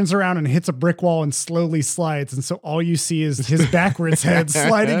guy turns around and hits a brick wall and slowly slides. And so all you see is his backwards head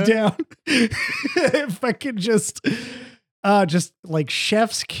sliding down. If I could just like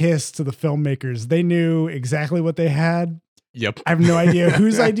chef's kiss to the filmmakers. They knew exactly what they had. Yep. I have no idea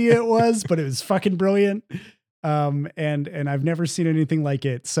whose idea it was, but it was fucking brilliant. And I've never seen anything like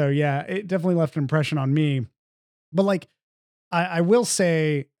it. So yeah, it definitely left an impression on me. But like, I will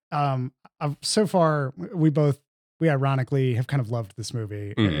say, so far we ironically have kind of loved this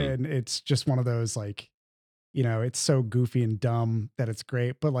movie, and it's just one of those like, it's so goofy and dumb that it's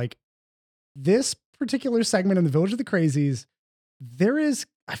great. But like this particular segment in the Village of the Crazies, there is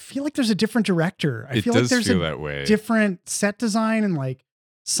I feel like there's a different director. I It feel like does there's feel a that way. different set design and like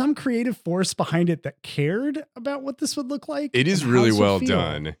some creative force behind it that cared about what this would look like. It is and how really this would well feel.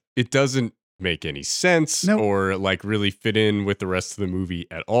 done. It doesn't make any sense Nope. or like really fit in with the rest of the movie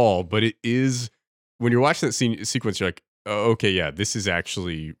at all. But it is, when you're watching that sequence, you're like, oh, okay, yeah, this is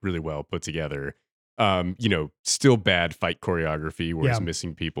actually really well put together. Still bad fight choreography where he's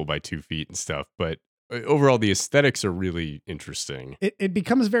missing people by 2 feet and stuff. But overall, the aesthetics are really interesting. It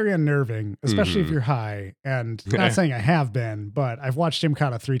becomes very unnerving, especially if you're high. And not saying I have been, but I've watched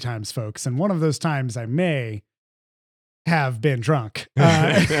Gymkata 3 times, folks. And one of those times I may have been drunk.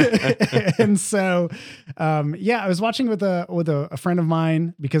 And so, I was watching with a friend of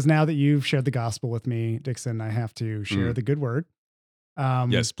mine because now that you've shared the gospel with me, Dixon, I have to share the good word.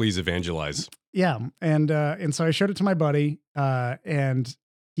 Yes, please evangelize. Yeah. And so I showed it to my buddy, and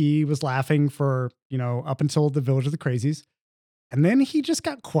he was laughing for, up until the Village of the Crazies. And then he just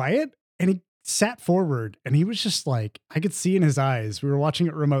got quiet and he sat forward and he was just like, I could see in his eyes, we were watching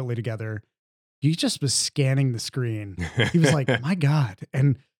it remotely together. He just was scanning the screen. He was like, my God.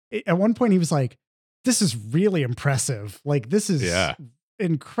 And at one point he was like, this is really impressive. Like, this is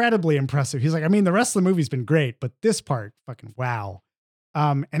incredibly impressive. He's like, I mean, the rest of the movie's been great, but this part, fucking wow.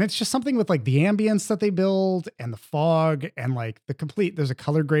 And it's just something with like the ambience that they build and the fog and like there's a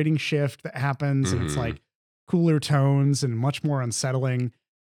color grading shift that happens and it's like cooler tones and much more unsettling.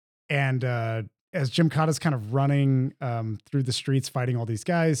 And as Gymkata's kind of running through the streets fighting all these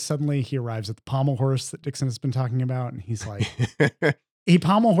guys, suddenly he arrives at the pommel horse that Dixon has been talking about. And he's like, he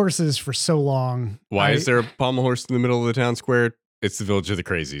pommel horses for so long. Why is there a pommel horse in the middle of the town square? It's the Village of the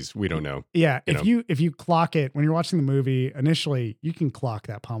Crazies. We don't know. Yeah. If you clock it when you're watching the movie, initially you can clock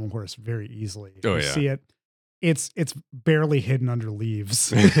that pommel horse very easily. Oh, you yeah. see it. It's barely hidden under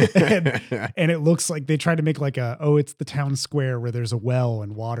leaves. and it looks like they tried to make like it's the town square where there's a well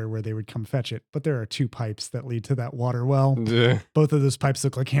and water where they would come fetch it. But there are 2 pipes that lead to that water well. Both of those pipes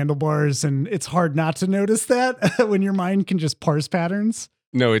look like handlebars. And it's hard not to notice that when your mind can just parse patterns.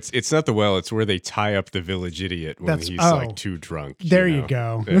 No, it's not the well. It's where they tie up the village idiot when he's like too drunk. There you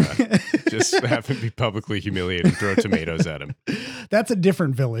go. Yeah. Just have him be publicly humiliated and throw tomatoes at him. That's a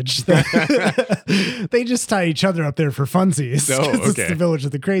different village. They just tie each other up there for funsies. Oh, okay. It's the Village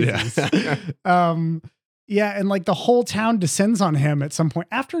of the Crazies. And like the whole town descends on him at some point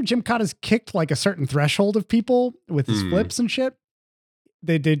after Gymkata's kicked like a certain threshold of people with his flips and shit.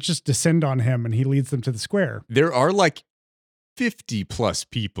 They just descend on him and he leads them to the square. There are like 50 plus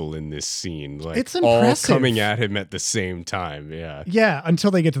people in this scene, like it's all impressive. coming at him at the same time. Yeah. Yeah.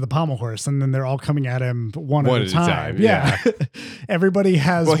 Until they get to the pommel horse and then they're all coming at him one at a time. Yeah. Everybody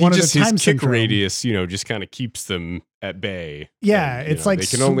has one at a time his kick syndrome. radius, just kind of keeps them at bay. Yeah. And, it's like they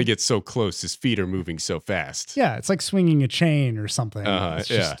can only get so close. His feet are moving so fast. Yeah. It's like swinging a chain or something. It's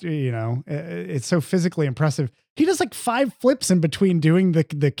just, it's so physically impressive. He does like 5 flips in between doing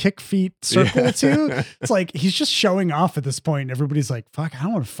the kick feet circle too. It's like he's just showing off at this point. Everybody's like, fuck, I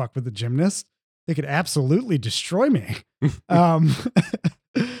don't want to fuck with the gymnast. They could absolutely destroy me. And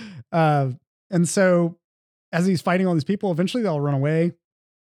so as he's fighting all these people, eventually they'll run away.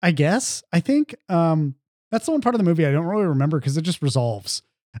 I think that's the one part of the movie I don't really remember because it just resolves.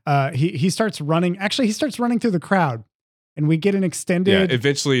 He starts running. Actually, he starts running through the crowd. And we get an extended. Yeah,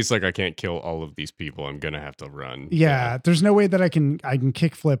 eventually it's like I can't kill all of these people. I'm gonna have to run. Yeah, there's no way that I can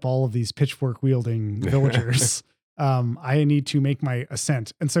kickflip all of these pitchfork wielding villagers. I need to make my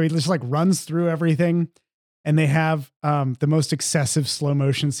ascent, and so he just like runs through everything. And they have the most excessive slow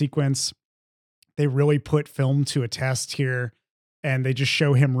motion sequence. They really put film to a test here, and they just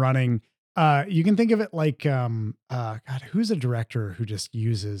show him running. You can think of it like God, who's a director who just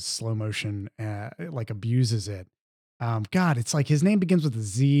uses slow motion, like abuses it. God, it's like his name begins with a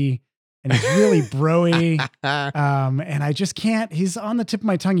Z and he's really broy. And I just can't, he's on the tip of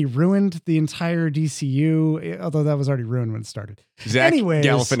my tongue. He ruined the entire DCU, although that was already ruined when it started. Zach Anyways,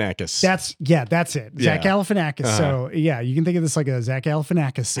 Galifianakis. That's it. Yeah. Zach Galifianakis. So yeah, you can think of this like a Zach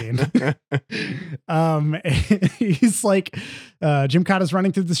Galifianakis scene. He's like, Gymkata's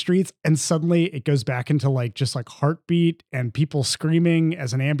running through the streets and suddenly it goes back into like, just like heartbeat and people screaming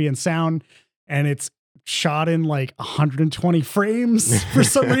as an ambient sound. And it's shot in like 120 frames for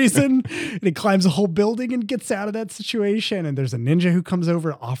some reason. And he climbs a whole building and gets out of that situation. And there's a ninja who comes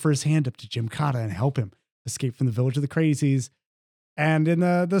over, offers hand up to Gymkata and help him escape from the Village of the Crazies. And in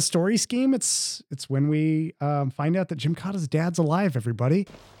the story scheme, it's when we find out that Gymkata's dad's alive, everybody.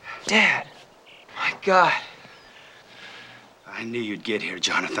 Dad, my God. I knew you'd get here,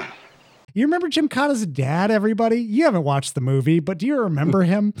 Jonathan. You remember Gymkata's dad, everybody? You haven't watched the movie, but do you remember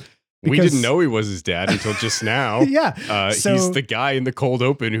him? We because- didn't know he was his dad until just now. Yeah. He's the guy in the cold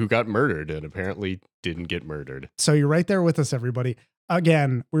open who got murdered and apparently didn't get murdered. So you're right there with us, everybody.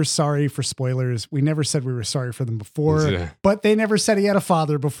 Again, we're sorry for spoilers. We never said we were sorry for them before, Yeah. but they never said he had a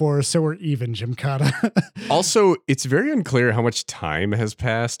father before, so we're even, Gymkata. Also, it's very unclear how much time has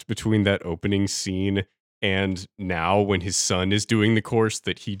passed between that opening scene and now when his son is doing the course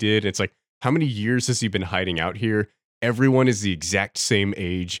that he did. It's like, how many years has he been hiding out here? Everyone is the exact same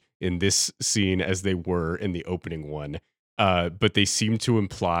age in this scene as they were in the opening one. But they seem to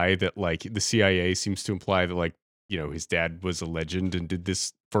imply that, like, the CIA seems to imply that, like, you know, his dad was a legend and did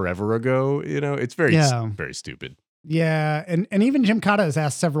this forever ago. You know, it's very, very stupid. Yeah, and even Gymkata has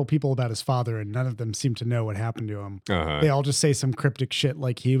asked several people about his father, and none of them seem to know what happened to him. They all just say some cryptic shit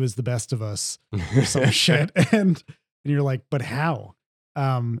like he was the best of us or some shit, and you're like, but how?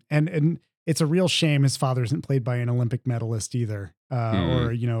 And it's a real shame his father isn't played by an Olympic medalist either,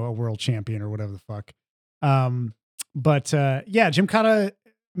 or you know, a world champion or whatever the fuck. But yeah, Gymkata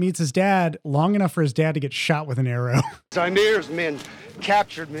meets his dad long enough for his dad to get shot with an arrow. Zamir's men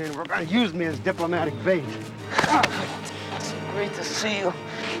captured me and were going to use me as diplomatic bait. It's great to see you.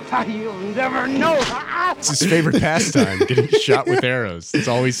 You'll never know. It's his favorite pastime, getting shot with arrows. That's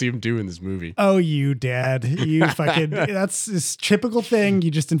all we see him do in this movie. Oh, you dad. You fucking, that's this typical thing.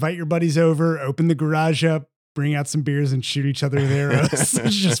 You just invite your buddies over, open the garage up, bring out some beers and shoot each other with arrows.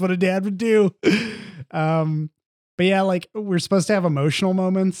 It's just what a dad would do. But yeah, like we're supposed to have emotional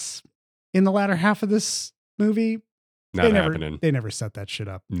moments in the latter half of this movie. Not happening. They never set that shit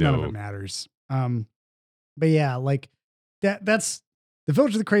up. No. None of it matters. But yeah, like that's the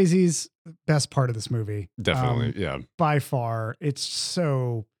Village of the Crazies, best part of this movie. Definitely. Yeah. By far. It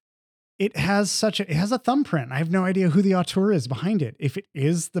has a thumbprint. I have no idea who the auteur is behind it. If it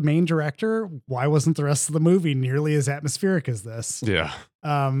is the main director, why wasn't the rest of the movie nearly as atmospheric as this? Yeah.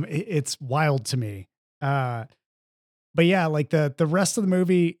 It's wild to me. But yeah, like the rest of the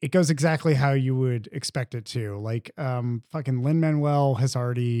movie, it goes exactly how you would expect it to. Like, fucking Lin-Manuel has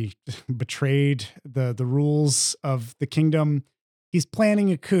already betrayed the rules of the kingdom. He's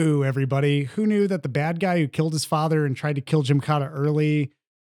planning a coup, everybody. Who knew that the bad guy who killed his father and tried to kill Gymkata early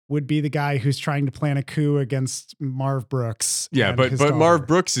would be the guy who's trying to plan a coup against Marv Brooks? Yeah, but Marv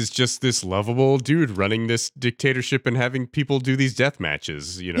Brooks is just this lovable dude running this dictatorship and having people do these death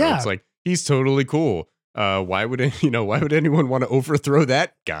matches. You know, Yeah. It's like, he's totally cool. Why would anyone want to overthrow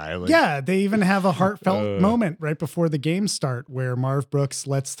that guy? Like, yeah, they even have a heartfelt moment right before the games start where Marv Brooks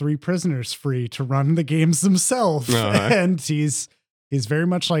lets 3 prisoners free to run the games themselves. And he's very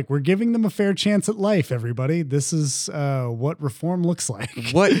much like, we're giving them a fair chance at life, everybody. This is what reform looks like.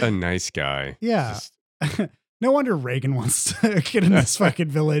 What a nice guy. Yeah. No wonder Reagan wants to get in this fucking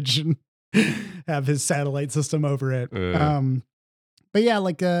village and have his satellite system over it. But yeah,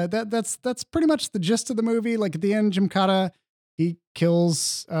 like that's pretty much the gist of the movie. Like at the end, Gymkata, he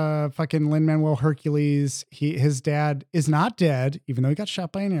kills fucking Lin-Manuel Hercules. His dad is not dead, even though he got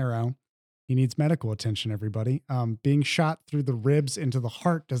shot by an arrow. He needs medical attention, everybody. Being shot through the ribs into the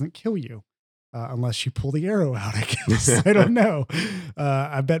heart doesn't kill you. Unless you pull the arrow out, I guess. I don't know.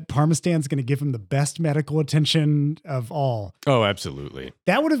 I bet Parmistan's going to give him the best medical attention of all. Oh, absolutely.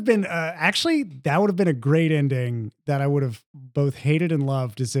 That would have been, that would have been a great ending that I would have both hated and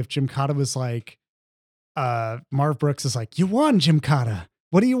loved, as if Gymkata was like, Marv Brooks is like, you won, Gymkata.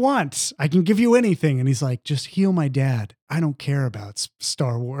 What do you want? I can give you anything. And he's like, just heal my dad. I don't care about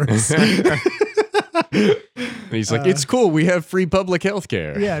Star Wars. And he's like, it's cool. We have free public health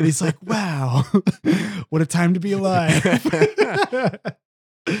care. Yeah. And he's like, wow, what a time to be alive.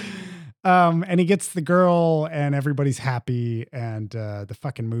 And he gets the girl and everybody's happy. And the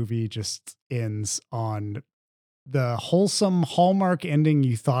fucking movie just ends on the wholesome Hallmark ending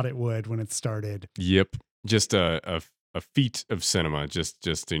you thought it would when it started. Yep. Just a feat of cinema.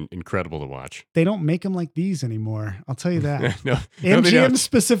 Just incredible to watch. They don't make them like these anymore. I'll tell you that. No, MGM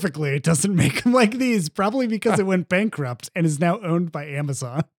specifically, it doesn't make them like these, probably because it went bankrupt and is now owned by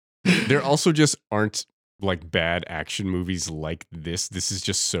Amazon. There also just aren't like bad action movies like this. This is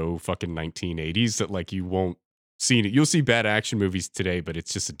just so fucking 1980s that like you won't see it. You'll see bad action movies today, but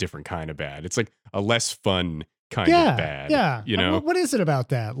it's just a different kind of bad. It's like a less fun kind of bad. Yeah. You know, what is it about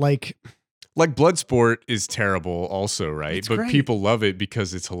that? Like Bloodsport is terrible also, right? It's but great. people love it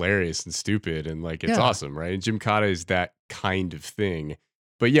because it's hilarious and stupid and like it's awesome, right? And Gymkata is that kind of thing.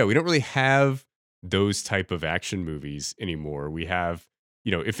 But yeah, we don't really have those type of action movies anymore. We have,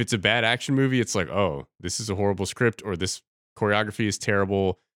 you know, if it's a bad action movie, it's like, oh, this is a horrible script or this choreography is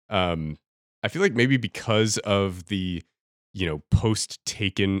terrible. I feel like maybe because of the, you know,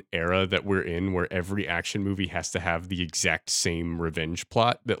 post-Taken era that we're in, where every action movie has to have the exact same revenge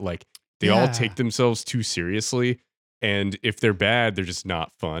plot, that like They all Yeah. take themselves too seriously. And if they're bad, they're just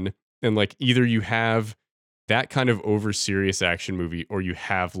not fun. And like either you have that kind of over serious action movie, or you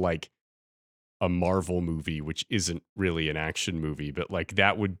have like a Marvel movie, which isn't really an action movie, but like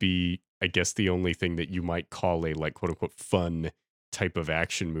that would be, I guess, the only thing that you might call a like quote unquote fun type of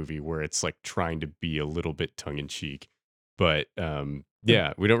action movie where it's like trying to be a little bit tongue in cheek. But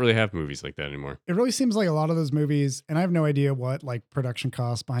yeah, we don't really have movies like that anymore. It really seems like a lot of those movies, and I have no idea what like production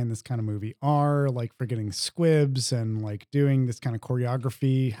costs behind this kind of movie are, like for getting squibs and like doing this kind of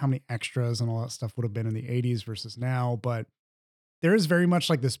choreography, how many extras and all that stuff would have been in the 80s versus now. But there is very much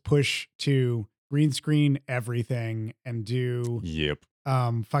like this push to green screen everything and do Yep.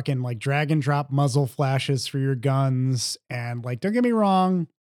 fucking like drag and drop muzzle flashes for your guns. And like, don't get me wrong.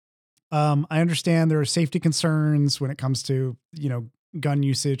 I understand there are safety concerns when it comes to, gun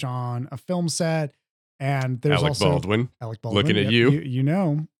usage on a film set. And there's Alec also Baldwin. Alec Baldwin. Looking at yep,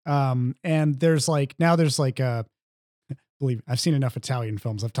 you. And there's like, now there's like believe I've seen enough Italian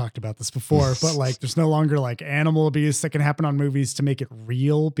films. I've talked about this before, but like there's no longer like animal abuse that can happen on movies to make it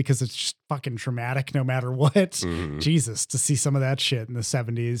real because it's just fucking traumatic no matter what. Mhm. Jesus, to see some of that shit in the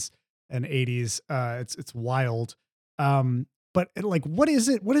 70s and 80s, it's wild. But like, what is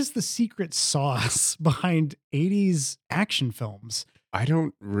it? What is the secret sauce behind 80s action films? I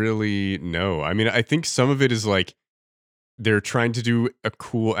don't really know. I mean, I think some of it is like they're trying to do a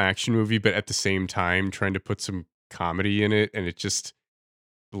cool action movie, but at the same time trying to put some comedy in it. And it just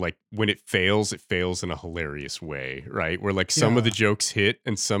like when it fails in a hilarious way, right? Where like some of the Yeah. jokes hit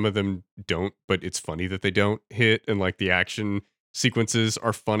and some of them don't, but it's funny that they don't hit. And like the action sequences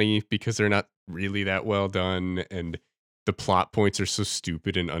are funny because they're not really that well done. And the plot points are so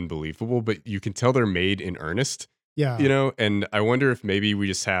stupid and unbelievable, but you can tell they're made in earnest. Yeah. And I wonder if maybe we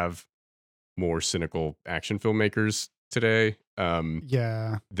just have more cynical action filmmakers today.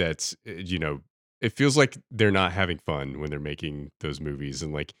 Yeah. That's it feels like they're not having fun when they're making those movies,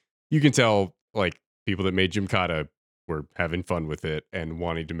 and like you can tell like people that made Gymkata were having fun with it and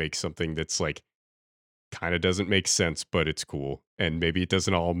wanting to make something that's like kind of doesn't make sense, but it's cool, and maybe it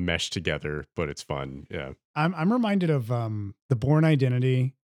doesn't all mesh together, but it's fun. Yeah. I'm reminded of The Bourne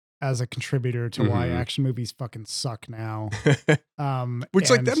Identity as a contributor to why Mhm. action movies fucking suck now. Which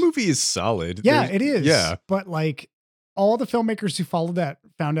like And- that movie is solid. Yeah, There's- it is. Yeah. But like all the filmmakers who followed that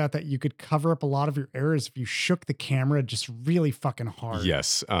found out that you could cover up a lot of your errors if you shook the camera just really fucking hard.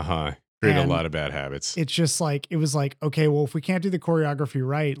 Yes. Create a And lot of bad habits. It's just like, it was like, okay, well, if we can't do the choreography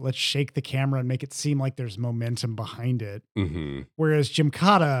right, let's shake the camera and make it seem like there's momentum behind it. Mm-hmm. Whereas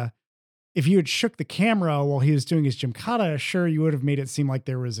Gymkata, if you had shook the camera while he was doing his Gymkata, sure, you would have made it seem like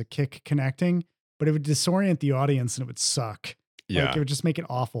there was a kick connecting, but it would disorient the audience and it would suck. Yeah. Like, it would just make it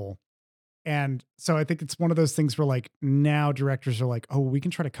awful. And so I think it's one of those things where like now directors are like, oh, we can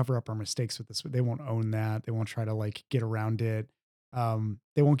try to cover up our mistakes with this, but they won't own that. They won't try to like get around it.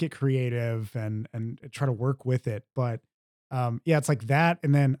 They won't get creative and try to work with it. But yeah, it's like that.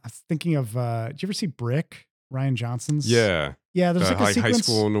 And then I was thinking of, did you ever see Brick? Ryan Johnson's? Yeah. Yeah, there's The like a sequence. high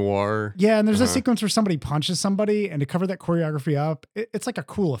school noir. Yeah, and there's a Uh-huh. sequence where somebody punches somebody, and to cover that choreography up, it's like a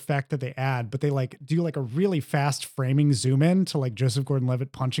cool effect that they add, but they like do like a really fast framing zoom in to like Joseph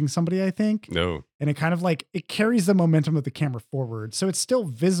Gordon-Levitt punching somebody, I think. No. And it kind of like, it carries the momentum of the camera forward. So it's still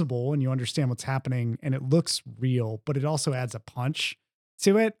visible and you understand what's happening and it looks real, but it also adds a punch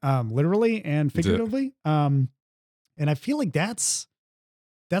to it, literally and figuratively. And I feel like that's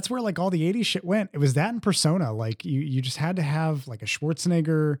where like all the 80s shit went. It was that and Persona. Like you just had to have like a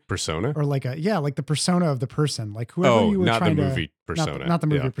Schwarzenegger Persona? or like like the persona of the person, like whoever you were not the trying to, movie Persona. not the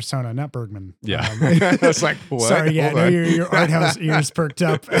movie Yeah. Persona, not Bergman. Yeah. I was like, what? Sorry. Yeah. Hold No, on. your art house ears perked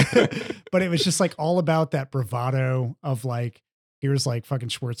up, but it was just like all about that bravado of like, here's like fucking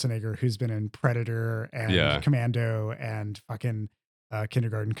Schwarzenegger who's been in Predator and Yeah. Commando and fucking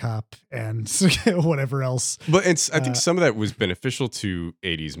Kindergarten Cop and whatever else. But I think some of that was beneficial to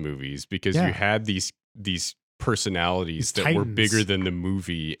 80s movies because Yeah. you had these personalities These that were titans. bigger than the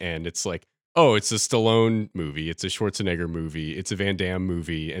movie, and it's like, oh, it's a Stallone movie, it's a Schwarzenegger movie, it's a Van Damme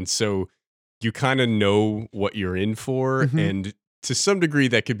movie, and so you kind of know what you're in for, Mhm. and to some degree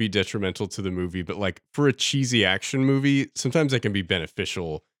that could be detrimental to the movie, but like for a cheesy action movie, sometimes that can be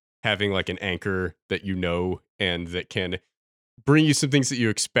beneficial, having like an anchor that you know and that can bring you some things that you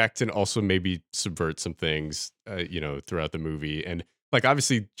expect and also maybe subvert some things, throughout the movie. And like,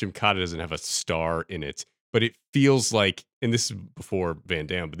 obviously Gymkata doesn't have a star in it, but it feels like, and this is before Van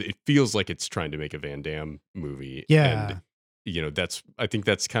Damme, but it feels like it's trying to make a Van Damme movie. Yeah. And, I think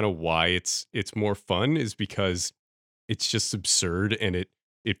that's kind of why it's more fun, is because it's just absurd and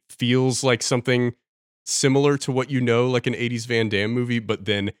it feels like something similar to what like an 80s Van Damme movie, but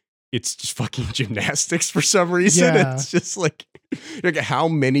then it's just fucking gymnastics for some reason. Yeah. It's just like how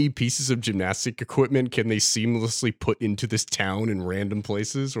many pieces of gymnastic equipment can they seamlessly put into this town in random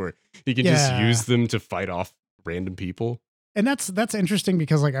places, or you can just use them to fight off random people? And that's interesting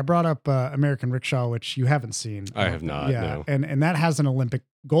because like I brought up American Rickshaw, which you haven't seen. I have not. Yeah, No. and that has an Olympic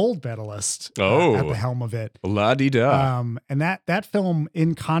gold medalist at the helm of it. La-di-da. And that film,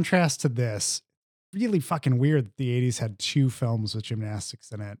 in contrast to this, really fucking weird that the 80s had 2 films with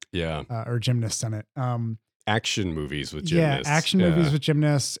gymnastics in it. Yeah. Or gymnasts in it. Action movies with gymnasts. Yeah, action movies with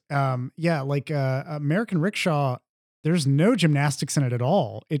gymnasts. Like American Rickshaw, there's no gymnastics in it at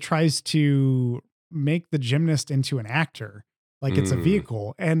all. It tries to make the gymnast into an actor, like it's a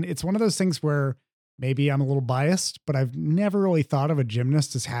vehicle. And it's one of those things where maybe I'm a little biased, but I've never really thought of a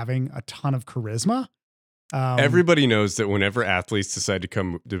gymnast as having a ton of charisma. Everybody knows that whenever athletes decide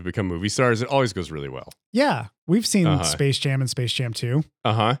to become movie stars, it always goes really well. Yeah. We've seen Space Jam and Space Jam 2.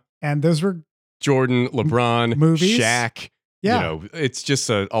 And those were Jordan, LeBron, movies. Shaq. Yeah. You know, it's just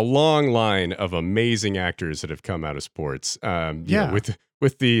a long line of amazing actors that have come out of sports. You know,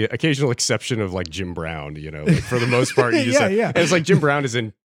 with the occasional exception of like Jim Brown, you know, like for the most part, you just and it's like Jim Brown is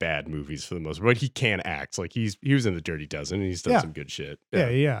in bad movies for the most part, but he can act. Like he was in the Dirty Dozen and he's done some good shit.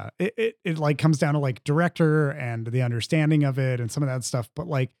 Yeah. It like comes down to like director and the understanding of it and some of that stuff. But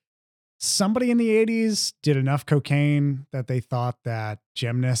like somebody in the 80s did enough cocaine that they thought that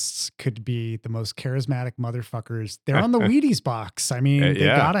gymnasts could be the most charismatic motherfuckers. They're on the Wheaties box. I mean, they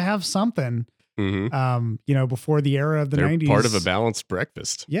gotta have something. You know, before the era of the 90s. Part of a balanced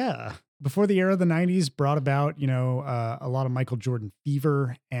breakfast. Yeah. Before the era of the 90s brought about, you know, a lot of Michael Jordan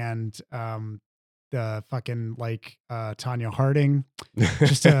fever and the fucking like Tanya Harding,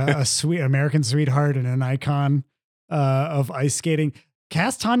 just a sweet American sweetheart and an icon of ice skating.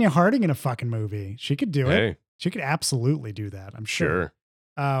 Cast Tanya Harding in a fucking movie. She could do it. She could absolutely do that, I'm sure.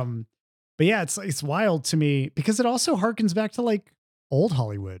 But yeah, it's wild to me because it also harkens back to like old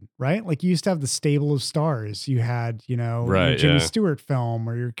Hollywood, right? Like you used to have the stable of stars. You had, you know, your Jimmy Stewart film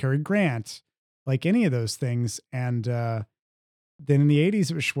or your Cary Grant, like any of those things. And then in the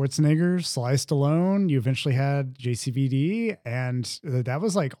 80s, it was Schwarzenegger, Sly Stallone. You eventually had JCVD, and that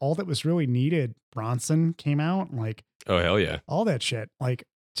was like all that was really needed. Bronson came out, like, oh hell yeah, all that shit, like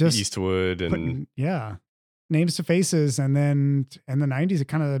just Eastwood and names to faces. And then in the 90s, it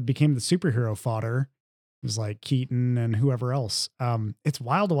kind of became the superhero fodder. It was like Keaton and whoever else. It's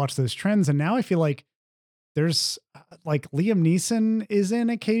wild to watch those trends. And now I feel like there's like Liam Neeson is in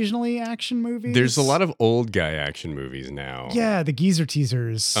occasionally action movies. There's a lot of old guy action movies now. Yeah, the geezer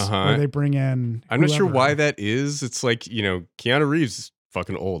teasers where they bring in I'm not sure why that is. It's like, you know, Keanu Reeves is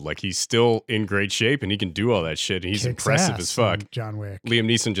fucking old. Like he's still in great shape and he can do all that shit. And he's impressive as fuck. John Wick. Liam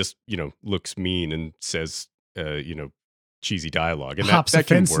Neeson just, you know, looks mean and says, you know, cheesy dialogue, and hops that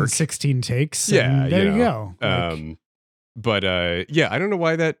can work in 16 takes. Yeah, there you go. But I don't know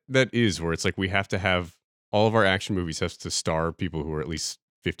why that is. Where it's like we have to have all of our action movies have to star people who are at least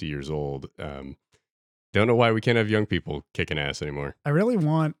 50 years old. Don't know why we can't have young people kicking ass anymore. I really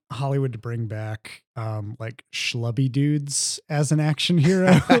want Hollywood to bring back like schlubby dudes as an action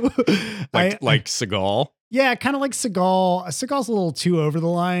hero, like Seagal. Yeah, kind of like Seagal. Seagal's a little too over the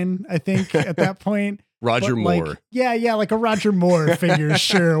line, I think, at that point. Roger Moore. Like, yeah, like a Roger Moore figure.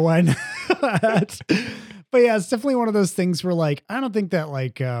 Sure, why not? But yeah, it's definitely one of those things where like, I don't think that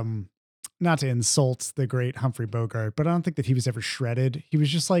like, not to insult the great Humphrey Bogart, but I don't think that he was ever shredded. He was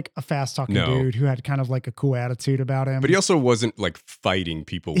just like a fast talking dude who had kind of like a cool attitude about him. But he also wasn't like fighting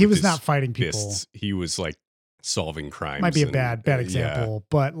people. He was not fighting people. Fists. He was like solving crimes. Might be a bad example,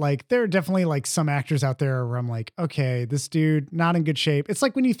 but like there are definitely like some actors out there where I'm like, okay, this dude not in good shape. It's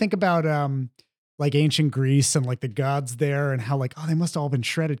like when you think about like ancient Greece and like the gods there and how like, oh, they must have all been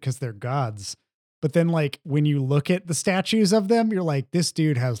shredded because they're gods. But then like when you look at the statues of them, you're like, this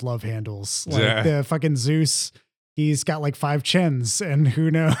dude has love handles. Like the fucking Zeus, he's got like 5 chins and who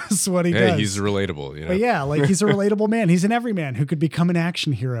knows what he does. He's relatable, you know? But yeah, like he's a relatable man. He's an everyman who could become an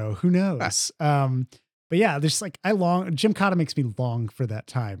action hero. Who knows? But yeah, there's like, Gymkata makes me long for that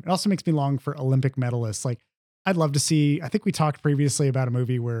time. It also makes me long for Olympic medalists. Like I'd love to see, I think we talked previously about a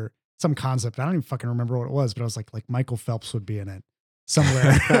movie where some concept, I don't even fucking remember what it was, but I was like Michael Phelps would be in it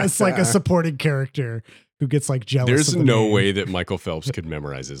somewhere. It's like a supporting character who gets like jealous. There's no way that Michael Phelps could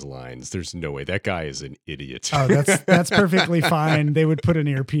memorize his lines. There's no way. That guy is an idiot. Oh, that's perfectly fine. They would put an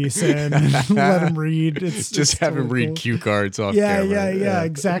earpiece in and let him read. Just have him read cue cards off camera. Yeah,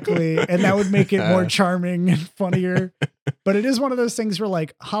 exactly. And that would make it more charming and funnier. But it is one of those things where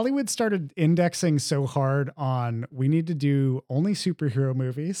like Hollywood started indexing so hard on, we need to do only superhero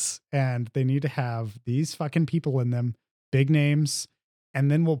movies and they need to have these fucking people in them, big names. and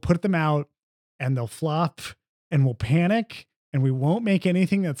then we'll put them out and they'll flop and we'll panic and we won't make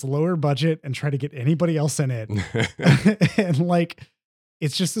anything that's lower budget and try to get anybody else in it. And like,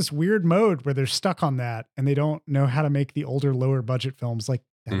 it's just this weird mode where they're stuck on that and they don't know how to make the older, lower budget films like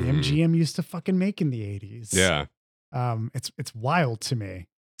that MGM used to fucking make in the 80s. Yeah. It's wild to me.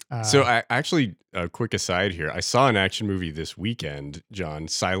 So I actually, a quick aside here, I saw an action movie this weekend, John,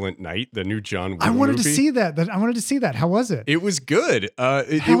 Silent Night, the new John Woo I wanted movie. to see that. I wanted to see that. How was it? It was good.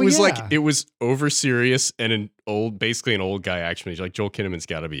 It was like, it was over serious and basically an old guy action movie. Like Joel Kinnaman's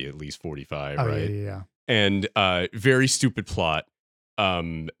got to be at least 45, right? Yeah. And very stupid plot.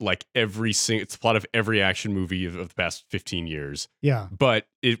 Like it's the plot of every action movie of the past 15 years. Yeah. But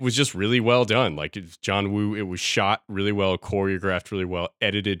it was just really well done. Like it's John Woo, it was shot really well, choreographed really well,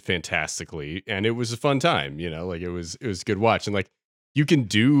 edited fantastically, and it was a fun time, like it was a good watch. And like you can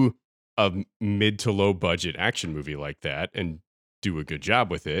do a mid to low budget action movie like that and do a good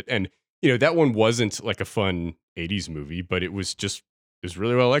job with it. And that one wasn't like a fun 80s movie, but it was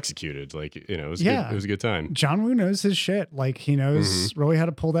really well executed. Like, it was good. It was a good time. John Woo knows his shit. Like he knows really how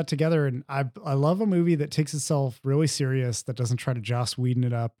to pull that together. And I love a movie that takes itself really serious, that doesn't try to Joss Whedon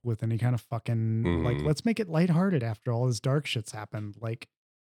it up with any kind of fucking like, let's make it lighthearted after all this dark shit's happened. Like,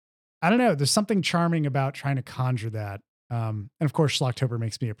 I don't know. There's something charming about trying to conjure that. And of course, Schlocktober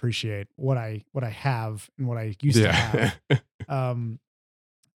makes me appreciate what I have and what I used to have.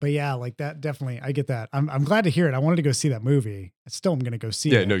 But yeah, like that, definitely, I get that. I'm glad to hear it. I wanted to go see that movie. I still am going to go see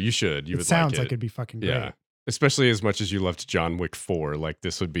it. Yeah, no, you should. It sounds like it'd be fucking great. Yeah, especially as much as you loved John Wick 4. Like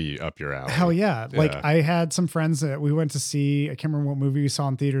this would be up your alley. Hell yeah. Like I had some friends that we went to see. I can't remember what movie we saw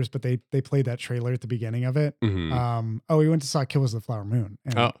in theaters, but they played that trailer at the beginning of it. We went to saw Killers of the Flower Moon.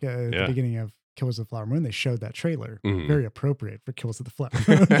 And at the beginning of Killers of the Flower Moon, they showed that trailer. Very appropriate for Killers of the Flower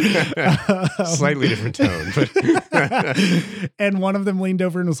Moon. Slightly different tone, but and one of them leaned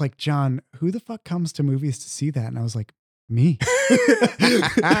over and was like, "John, who the fuck comes to movies to see that?" And I was like, "Me."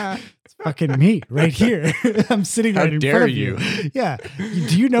 It's fucking me right here. I'm sitting right in front of you. Yeah.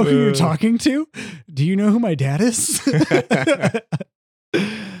 Do you know who you're talking to? Do you know who my dad is?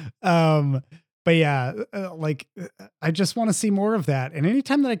 But yeah, like I just want to see more of that. And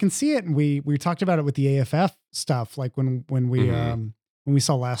anytime that I can see it, and we talked about it with the AFF stuff, like when we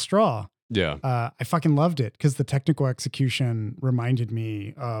saw Last Straw. Yeah. I fucking loved it because the technical execution reminded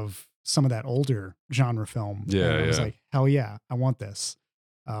me of some of that older genre film. Yeah. And I was like, hell yeah, I want this.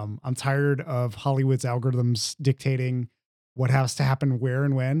 I'm tired of Hollywood's algorithms dictating what has to happen where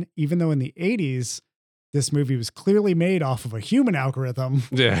and when, even though in the 80s, this movie was clearly made off of a human algorithm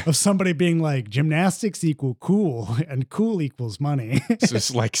of somebody being like, gymnastics equal cool and cool equals money. So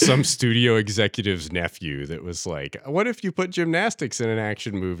it's like some studio executive's nephew that was like, what if you put gymnastics in an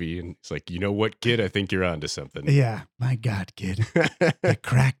action movie? And it's like, you know what, kid? I think you're onto something. Yeah. My God, kid. I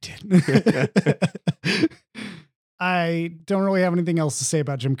cracked it. I don't really have anything else to say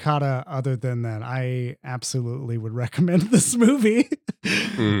about Gymkata other than that I absolutely would recommend this movie.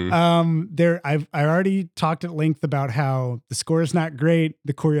 I already talked at length about how the score is not great,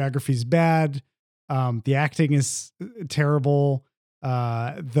 the choreography is bad, the acting is terrible,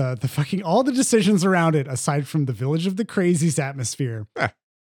 the fucking all the decisions around it, aside from the Village of the Crazies atmosphere,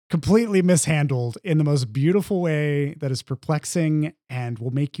 completely mishandled in the most beautiful way that is perplexing and will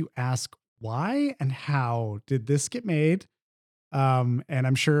make you ask, why and how did this get made? And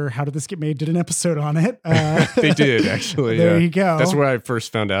I'm sure How Did This Get Made did an episode on it. They did, actually. There you go. That's where I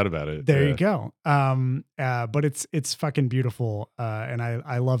first found out about it. There you go. But it's fucking beautiful. And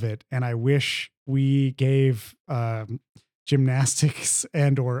I love it. And I wish we gave gymnastics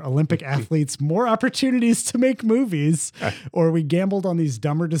and or Olympic athletes more opportunities to make movies, or we gambled on these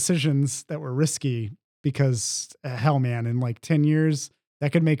dumber decisions that were risky because hell, man, in like 10 years,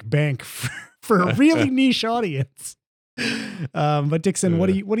 that could make bank for a really niche audience. But Dixon, what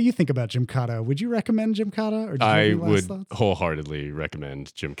do you think about Gymkata? Would you recommend Gymkata? Or I would wholeheartedly recommend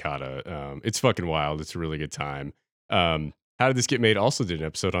Gymkata. It's fucking wild. It's a really good time. How Did This Get Made also did an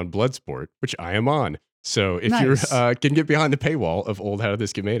episode on Bloodsport, which I am on. So if you can get behind the paywall of old How Did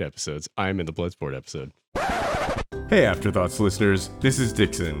This Get Made episodes, I'm in the Bloodsport episode. Hey Afterthoughts listeners, this is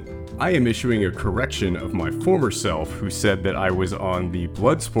Dixon. I am issuing a correction of my former self who said that I was on the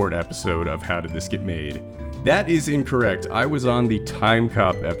Bloodsport episode of How Did This Get Made. That is incorrect. I was on the Time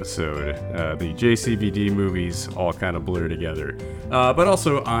Cop episode. The JCVD movies all kind of blur together. But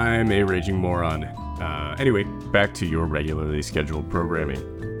also, I'm a raging moron. Anyway, back to your regularly scheduled programming.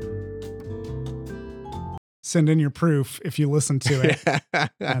 Send in your proof if you listen to it,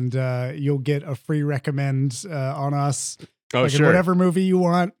 and you'll get a free recommend on us. Oh, like sure. in whatever movie you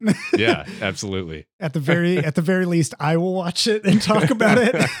want. Yeah, absolutely. At the very least, I will watch it and talk about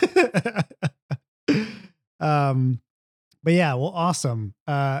it. But yeah, well, awesome.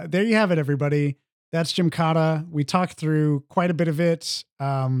 There you have it, everybody. That's Gymkata. We talked through quite a bit of it.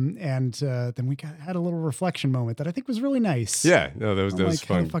 And then we had a little reflection moment that I think was really nice. Yeah, no, that was like,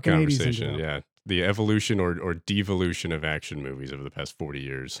 fun fucking 80s conversation. into Yeah. The evolution or devolution of action movies over the past 40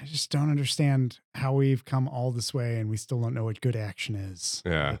 years. I just don't understand how we've come all this way and we still don't know what good action is.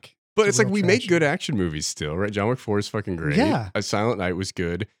 Yeah. Like, But it's a like real we make tragedy. good action movies still, right? John Wick 4 is fucking great. Yeah. A Silent Night was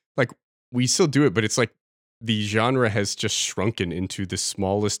good. Like we still do it, but it's like the genre has just shrunken into the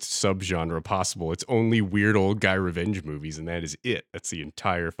smallest subgenre possible. It's only weird old guy revenge movies, and that is it. That's the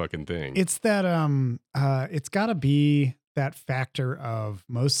entire fucking thing. It's that it's gotta be that factor of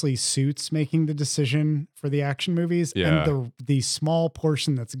mostly suits making the decision for the action movies. Yeah. And the small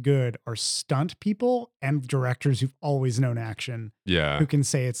portion that's good are stunt people and directors who've always known action. Yeah. Who can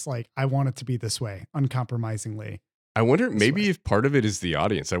say it's like, I want it to be this way, uncompromisingly. I wonder maybe if part of it is the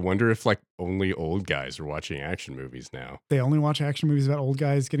audience. I wonder if like only old guys are watching action movies now. They only watch action movies about old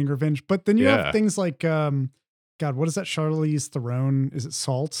guys getting revenge. But then you have things like God, what is that? Charlize Theron? Is it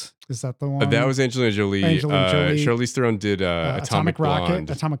Salt? Is that the one? That was Angelina Jolie. Charlize Theron did Atomic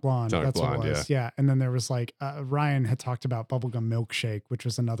Blonde. Atomic Blonde. That's Blonde, what it was. Yeah. And then there was like Ryan had talked about Bubblegum Milkshake, which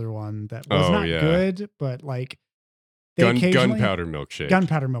was another one that was not good, but like Gunpowder Milkshake.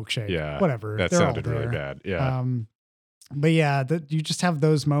 Gunpowder Milkshake. Yeah. Whatever. That sounded really bad. Yeah. But yeah, you just have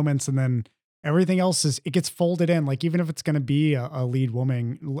those moments, and then everything else it gets folded in. Like even if it's going to be a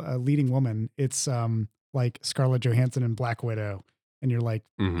leading woman, it's like Scarlett Johansson and Black Widow, and you're like,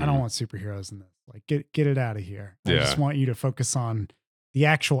 I don't want superheroes in this. Like, get it out of here. I just want you to focus on the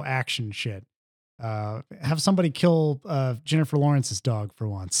actual action shit. Have somebody kill Jennifer Lawrence's dog for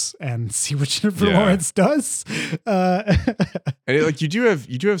once and see what Jennifer Lawrence does. And like you do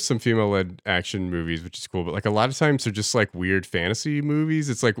have some female-led action movies, which is cool, but like a lot of times they're just like weird fantasy movies.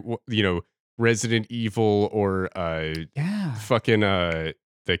 It's like Resident Evil or fucking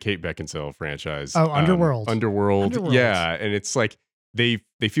the Kate Beckinsale franchise. Oh, Underworld. Underworld. Yeah, and it's like they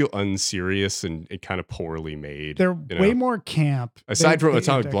feel unserious and kind of poorly made. They're way more camp. Aside from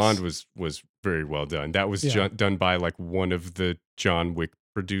Atomic Blonde was very well done. That was done by like one of the John Wick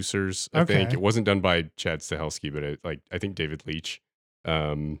producers. I think it wasn't done by Chad Stahelski, but I think David Leitch,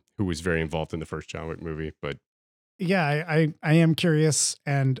 who was very involved in the first John Wick movie. But yeah, I am curious.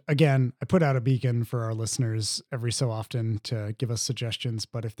 And again, I put out a beacon for our listeners every so often to give us suggestions.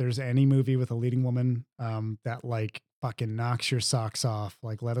 But if there's any movie with a leading woman that like fucking knocks your socks off,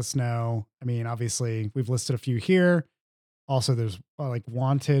 like let us know. I mean, obviously we've listed a few here. Also, there's like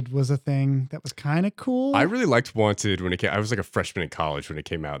Wanted was a thing that was kind of cool. I really liked Wanted when it came. I was like a freshman in college when it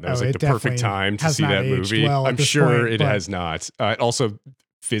came out. That was like the perfect time to see that movie. Well I'm sure it has not. Also,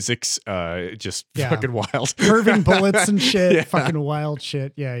 physics, just fucking wild. Curving bullets and shit. Fucking wild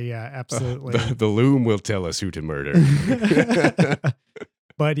shit. Yeah, absolutely. The loom will tell us who to murder.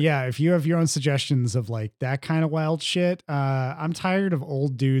 But yeah, if you have your own suggestions of like that kind of wild shit, I'm tired of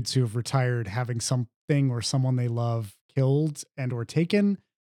old dudes who have retired having something or someone they love killed and or taken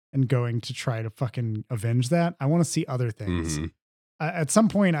and going to try to fucking avenge that. I want to see other things. Mm-hmm. At some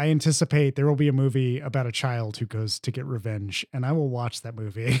point, I anticipate there will be a movie about a child who goes to get revenge, and I will watch that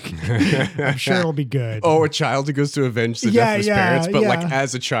movie. I'm sure it'll be good. Oh, a child who goes to avenge the death of his parents, but like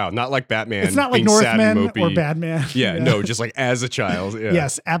as a child, not like Batman. It's not like Northman or Batman. Yeah, no, just like as a child. Yeah.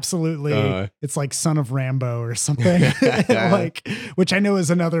 Yes, absolutely. It's like Son of Rambo or something, like, which I know is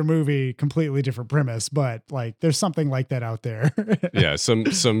another movie, completely different premise, but like there's something like that out there. Yeah, some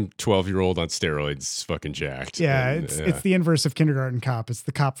 12-year-old on steroids, fucking jacked. Yeah, it's the inverse of Kindergarten Cop. It's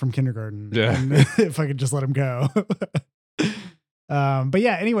the cop from Kindergarten. Yeah. And if I could just let him go. But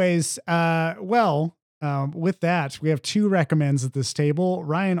yeah, anyways, with that, we have 2 recommends at this table.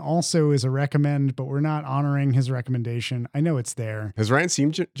 Ryan also is a recommend, but we're not honoring his recommendation. I know it's there. Has Ryan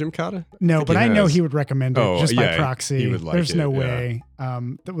seen Gymkata? No, but I know he would recommend it just by yeah, proxy. He would like There's it, no yeah. way.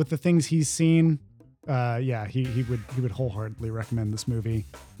 With the things he's seen, he would wholeheartedly recommend this movie.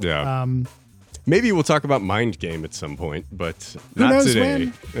 Yeah. Maybe we'll talk about Mind Game at some point, but who not knows today.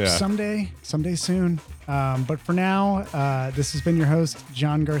 When? Yeah. Someday soon. But for now, this has been your host,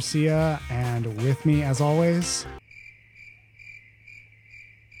 John Garcia, and with me, as always,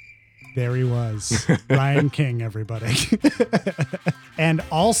 there he was, Ryan King, everybody. And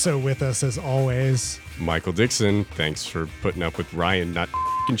also with us, as always, Michael Dixon. Thanks for putting up with Ryan not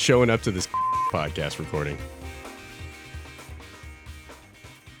showing up to this podcast recording.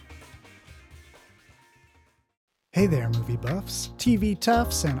 Hey there, movie buffs, TV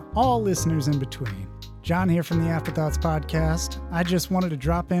toughs, and all listeners in between. John here from the Afterthoughts podcast. I just wanted to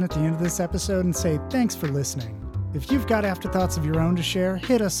drop in at the end of this episode and say thanks for listening. If you've got afterthoughts of your own to share,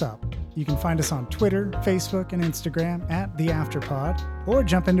 hit us up. You can find us on Twitter, Facebook, and Instagram at The Afterpod, or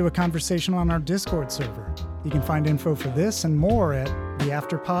jump into a conversation on our Discord server. You can find info for this and more at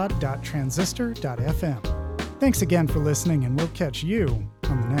theafterpod.transistor.fm. Thanks again for listening, and we'll catch you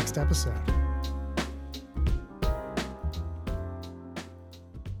on the next episode.